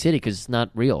in Bay City because it's not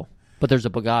real. But there's a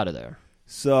Bogota there.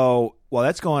 So while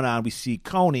that's going on, we see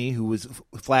Coney, who was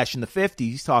flashing the 50s.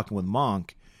 He's talking with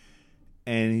Monk.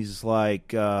 And he's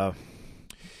like,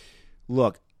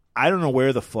 look, I don't know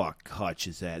where the fuck Hutch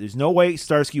is at. There's no way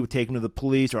Starsky would take him to the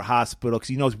police or hospital because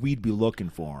he knows we'd be looking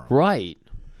for him. Right.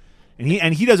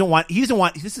 And he doesn't want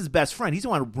this is his best friend. He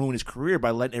doesn't want to ruin his career by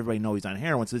letting everybody know he's on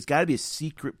heroin. So there's got to be a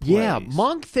secret place. Yeah,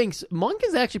 Monk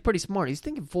is actually pretty smart. He's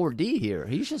thinking 4D here.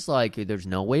 He's just like, there's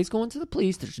no way he's going to the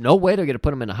police. There's no way they're going to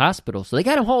put him in a hospital. So they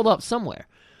got him holed up somewhere.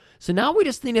 So now we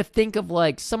just need to think of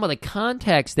like some of the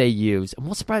contacts they use, and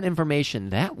we'll spread information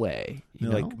that way. You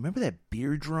know? Like, remember that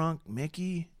beer drunk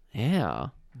Mickey? Yeah.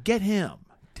 Get him.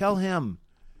 Tell him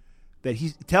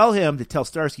to tell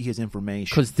Starsky his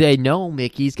information. Because they know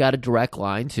Mickey's got a direct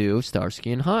line to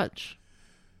Starsky and Hutch.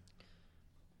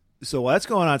 So while that's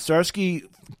going on, Starsky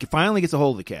finally gets a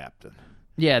hold of the captain.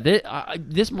 Yeah,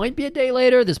 this might be a day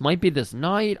later. This might be this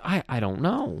night. I don't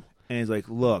know. And he's like,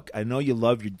 look, I know you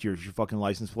love your fucking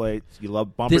license plates. You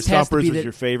love Bumper Stumpers was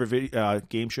your favorite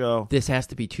game show. This has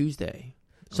to be Tuesday.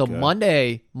 So Okay.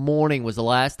 Monday morning was the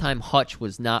last time Hutch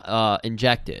was not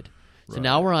injected. So Right.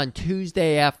 now we're on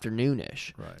Tuesday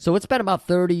afternoonish. Right. So it's been about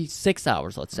 36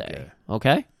 hours, let's say.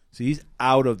 Okay? So he's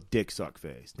out of dick suck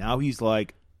phase. Now he's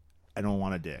like, I don't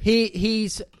want a dick.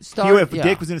 He's starting. If a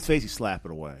dick was in his face, he'd slap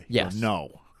it away. Yes. Or no.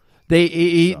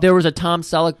 There was a Tom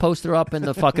Selleck poster up in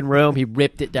the fucking room. He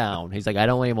ripped it down. He's like, I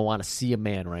don't even want to see a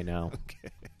man right now.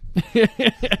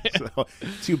 So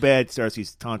too bad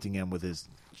Starsky's taunting him with his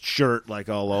shirt like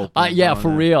all open. Yeah, for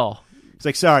real. It's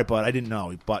like, sorry, bud, I didn't know.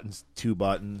 He buttons 2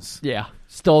 buttons. Yeah.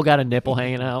 Still got a nipple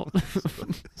hanging out.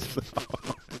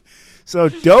 So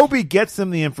Dobie gets him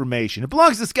the information. It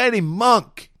belongs to this guy named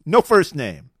Monk. No first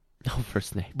name. No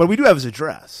first name. But we do have his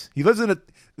address. He lives in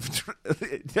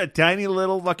a tiny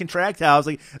little fucking tract house.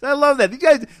 Like, I love that. These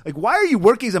guys, like, why are you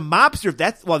working as a mobster? If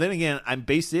that's, well, then again, I'm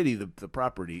Bay City, the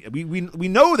property. We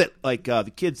know that, like,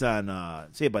 the kids on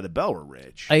Saved by the Bell were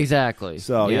rich. Exactly.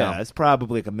 So yeah, it's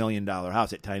probably like $1 million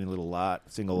house, that tiny little lot,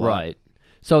 single lot. Right.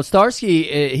 So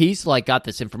Starsky, he's like got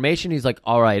this information. He's like,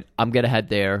 all right, I'm gonna head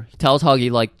there. He tells Huggy,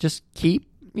 like, just keep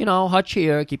Hutch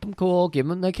here, keep him cool, give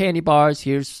him the candy bars.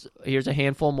 Here's a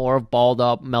handful more of balled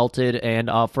up, melted, and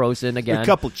frozen again. A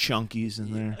couple chunkies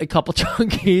in there. A couple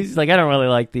chunkies. He's like, I don't really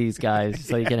like these guys,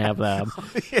 so you can have them.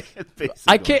 Yeah,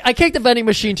 I kicked the vending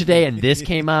machine today, and this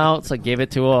came out, so I gave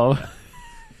it to him.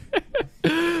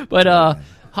 But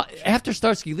after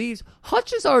Starsky leaves,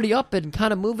 Hutch is already up and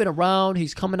kind of moving around.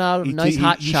 He's coming out of a nice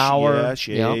hot shower. Yeah,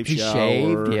 shaved, He's shower.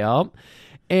 shaved, yep.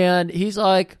 And he's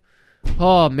like,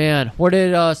 oh, man, where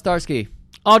did Starsky?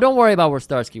 Oh, don't worry about where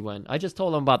Starsky went. I just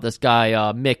told him about this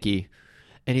guy, Mickey.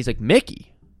 And he's like,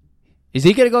 Mickey? Is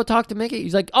he going to go talk to Mickey?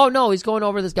 He's like, oh, no, he's going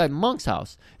over to this guy Monk's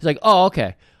house. He's like, oh,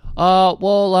 okay.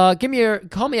 Well,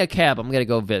 call me a cab. I'm going to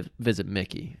go visit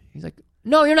Mickey. He's like,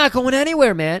 no, you're not going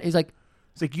anywhere, man. He's like,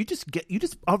 it's like you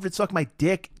just offered to suck my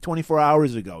dick 24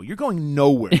 hours ago. You're going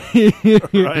nowhere,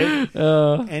 right?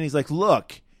 And he's like,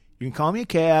 look, you can call me a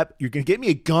cab. You're going to get me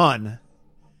a gun,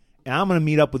 and I'm going to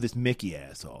meet up with this Mickey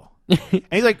asshole. And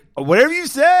he's like, whatever you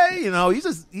say.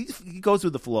 He goes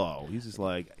with the flow. He's just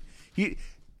like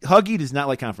Huggy does not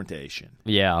like confrontation.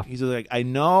 Yeah. He's like, I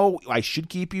know I should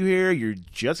keep you here. You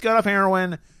just got off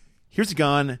heroin. Here's a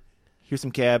gun. Here's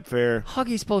some cab fare.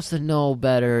 Huggy's supposed to know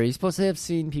better. He's supposed to have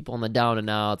seen people in the down and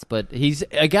outs, but he's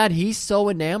so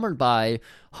enamored by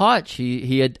Hutch.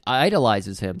 He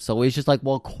idolizes him. So he's just like,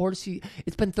 well, of course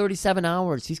it's been 37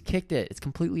 hours. He's kicked it. It's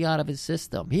completely out of his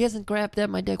system. He hasn't grabbed at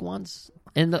my dick once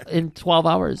in 12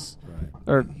 hours. Right.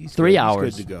 Or He's 3 good.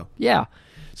 hours. He's good to go. Yeah.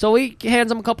 So he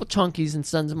hands him a couple chunkies and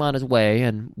sends him on his way,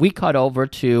 and we cut over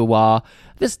to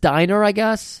this diner, I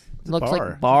guess. Looks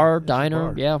like bar,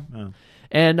 diner. Yeah.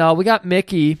 And we got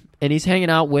Mickey, and he's hanging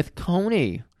out with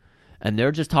Coney. And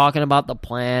they're just talking about the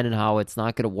plan and how it's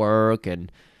not going to work. And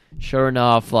sure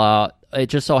enough, it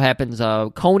just so happens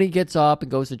Coney gets up and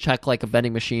goes to check like a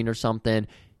vending machine or something.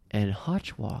 And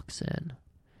Hutch walks in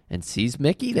and sees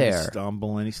Mickey there. He's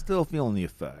stumbling. He's still feeling the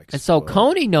effects. And so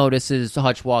Coney notices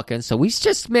Hutch walk in. So he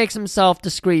just makes himself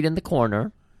discreet in the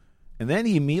corner. And then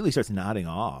he immediately starts nodding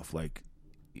off. Like,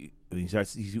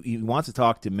 he wants to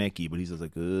talk to Mickey, but he's just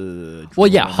like, well,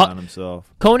 yeah, on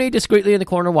himself. Coney discreetly in the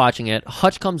corner watching it.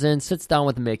 Hutch comes in, sits down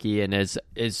with Mickey, and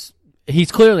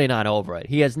he's clearly not over it.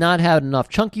 He has not had enough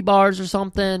chunky bars or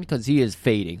something because he is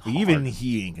fading hard. Even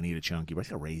he ain't gonna eat a chunky, but it's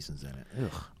got raisins in it.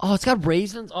 Ugh. Oh, it's got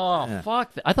raisins? Oh, yeah.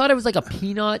 Fuck. I thought it was like a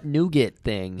peanut nougat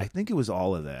thing. I think it was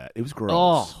all of that. It was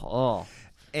gross. Oh.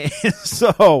 And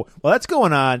so, while that's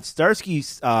going on,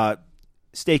 Starsky's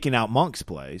staking out Monk's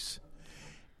place.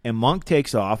 And Monk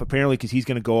takes off, apparently because he's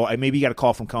going to go. Maybe he got a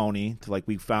call from Coney to, like,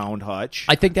 we found Hutch.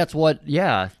 I think that's what,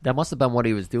 that must have been what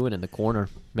he was doing in the corner,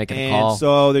 making a call. And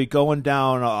so they're going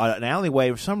down an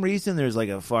alleyway. For some reason, there's like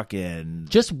a fucking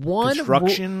just one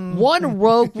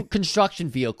rogue construction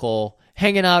vehicle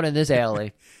hanging out in this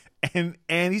alley. And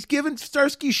he's giving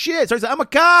Starsky shit. So he's like, I'm a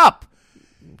cop.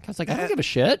 I was like, I don't give a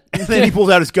shit. And then he pulls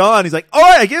out his gun. He's like, all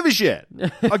right, I give a shit.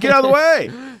 I'll get out of the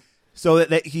way. So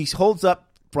that he holds up.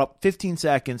 For 15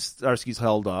 seconds, Starsky's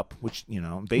held up, which,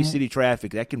 Bay City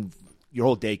traffic, your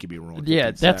whole day could be ruined.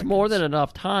 Yeah, that's more than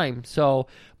enough time. So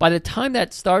by the time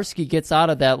that Starsky gets out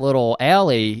of that little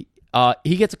alley,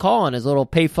 he gets a call on his little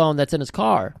payphone that's in his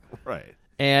car. Right.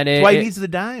 And that's why he needs the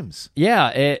dimes. Yeah,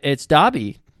 it's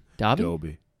Dobby.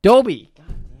 Dobby. Dobby. God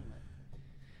damn it.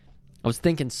 I was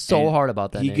thinking hard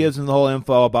about that. He gives him the whole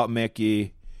info about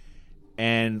Mickey,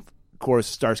 and of course,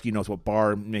 Starsky knows what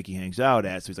bar Mickey hangs out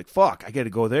at, so he's like, fuck, I got to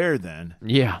go there then.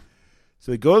 Yeah.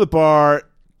 So they go to the bar.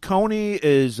 Coney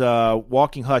is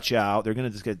walking Hutch out. They're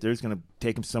going to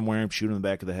take him somewhere and shoot him in the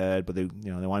back of the head, but they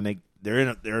want to make they're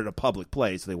in a public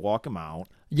place, so they walk him out.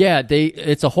 Yeah,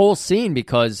 it's a whole scene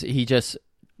because he just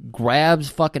grabs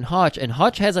fucking Hutch, and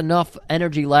Hutch has enough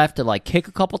energy left to like kick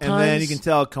a couple times. And then you can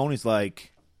tell Coney's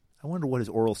like, I wonder what his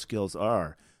oral skills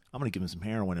are. I'm going to give him some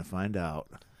heroin and find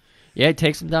out. Yeah, he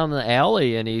takes him down the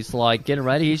alley, and he's like getting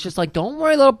ready. He's just like, "Don't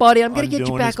worry, little buddy. I'm gonna get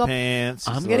you back up. I'm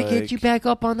gonna get you back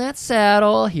up on that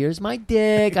saddle. Here's my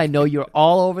dick. I know you're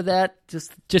all over that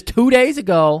just 2 days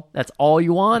ago. That's all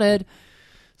you wanted."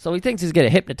 So he thinks he's gonna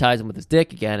hypnotize him with his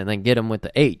dick again, and then get him with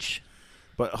the H.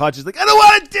 But Hutch is like, I don't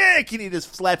want a dick! And he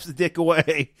just slaps the dick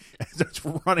away and starts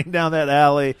running down that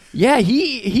alley. Yeah,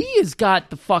 he has got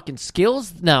the fucking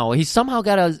skills now. He's somehow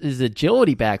got his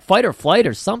agility back, fight or flight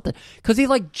or something. Because he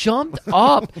like jumped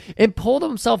up and pulled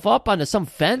himself up onto some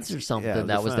fence or something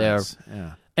that was there.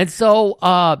 Yeah. And so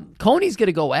Coney's going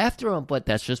to go after him, but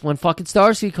that's just when fucking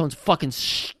Starsky comes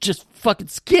just fucking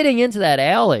skidding into that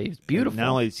alley. It's beautiful. And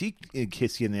not only is he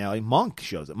kissing in the alley, Monk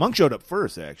shows up. Monk showed up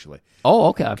first, actually. Oh,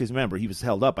 okay. Because remember, he was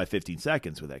held up by 15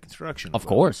 seconds with that construction. Of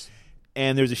course.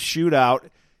 And there's a shootout.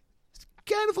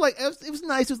 kind of like it was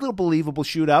nice. It was a little believable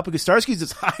shootout because Starsky's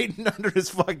just hiding under his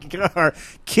fucking car,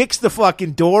 kicks the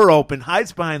fucking door open,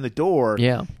 hides behind the door,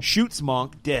 Yeah. shoots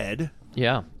Monk dead.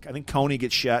 Yeah. I think Coney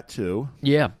gets shot too.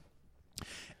 Yeah.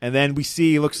 And then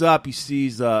he looks up, he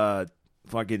sees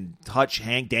fucking Hutch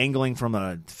dangling from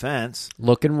a fence.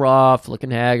 Looking rough,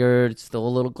 looking haggard, still a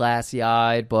little glassy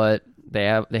eyed, but they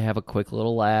have a quick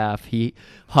little laugh.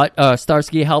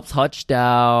 Starsky helps Hutch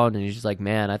down, and he's just like,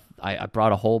 "Man, I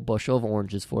brought a whole bushel of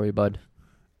oranges for you, bud."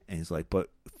 And he's like, "But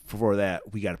before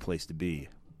that, we got a place to be,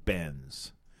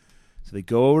 Ben's." So they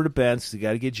go over to Ben's because they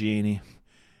got to get Jeannie,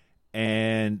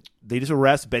 and they just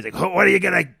arrest Ben's. Like, "What are you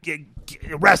gonna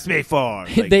arrest me for?"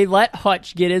 Like, They let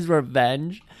Hutch get his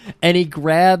revenge, and he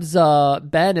grabs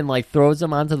Ben and like throws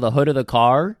him onto the hood of the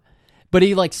car. But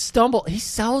he like stumbled. He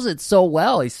sells it so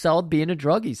well. He sold being a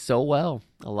druggie so well.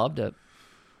 I loved it.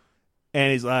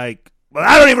 and he's like, "Well,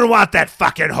 I don't even want that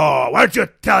fucking whore. Why don't you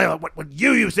tell you what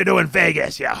you used to do in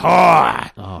Vegas, you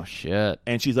whore?" Oh shit.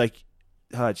 And she's like,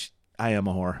 "Hutch, I am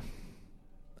a whore.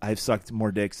 I've sucked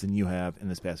more dicks than you have in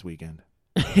this past weekend."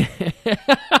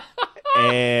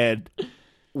 And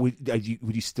would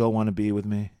you still want to be with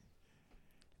me?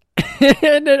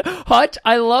 And then Hutch,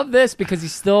 I love this because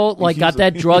he's still like got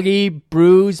that druggy,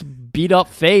 bruised, beat up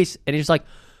face, and he's like,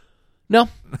 "No."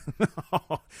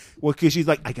 Well, because she's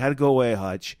like, "I got to go away,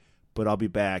 Hutch, but I'll be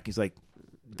back." He's like,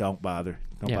 "Don't bother.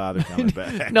 Don't bother coming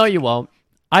back." No, you won't.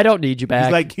 I don't need you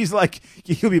back. He's like,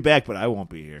 "You'll be back, but I won't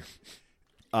be here.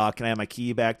 Can I have my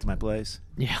key back to my place?"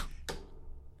 Yeah.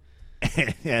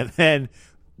 And then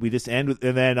we just end with,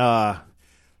 and then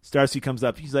Starsky comes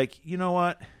up. He's like, "You know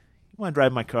what? You want to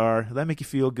drive my car? Does that make you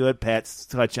feel good?"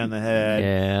 Pats Hutch on the head.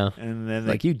 Yeah. And then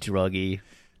Like, you druggy.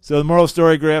 So the moral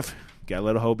story, Griff, gotta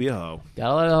let a hoe be a hoe.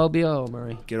 Gotta let it all be over,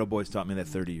 Murray. Ghetto Boys taught me that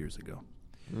 30 years ago.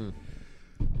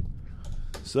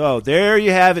 So there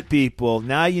you have it, people.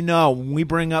 Now you know when we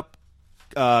bring up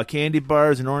candy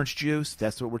bars and orange juice,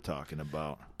 that's what we're talking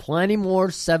about. Plenty more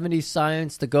 70s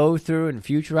science to go through in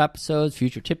future episodes,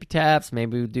 future Tippy Taps.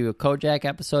 Maybe we'll do a Kojak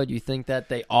episode. You think that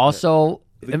they also...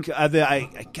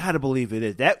 I gotta believe it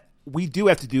is. That we do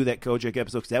have to do that Kojak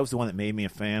episode because that was the one that made me a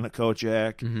fan of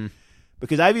Kojak. Mm-hmm.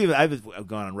 Because I've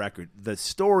gone on record. The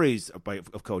stories of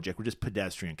Kojak were just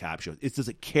pedestrian cop shows. It's just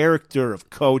a character of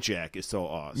Kojak is so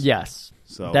awesome. Yes.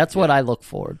 So that's what I look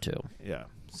forward to. Yeah.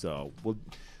 So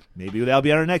maybe that'll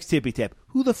be on our next Tippy Tap.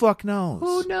 Who the fuck knows?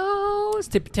 Who knows?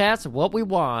 Tippy Taps are what we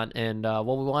want. And what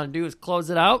we want to do is close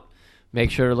it out.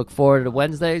 Make sure to look forward to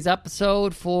Wednesday's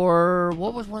episode for...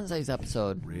 What was Wednesday's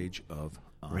episode? Rage of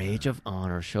Honor. Rage of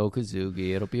Honor.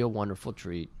 Shokazugi. It'll be a wonderful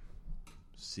treat.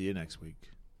 See you next week.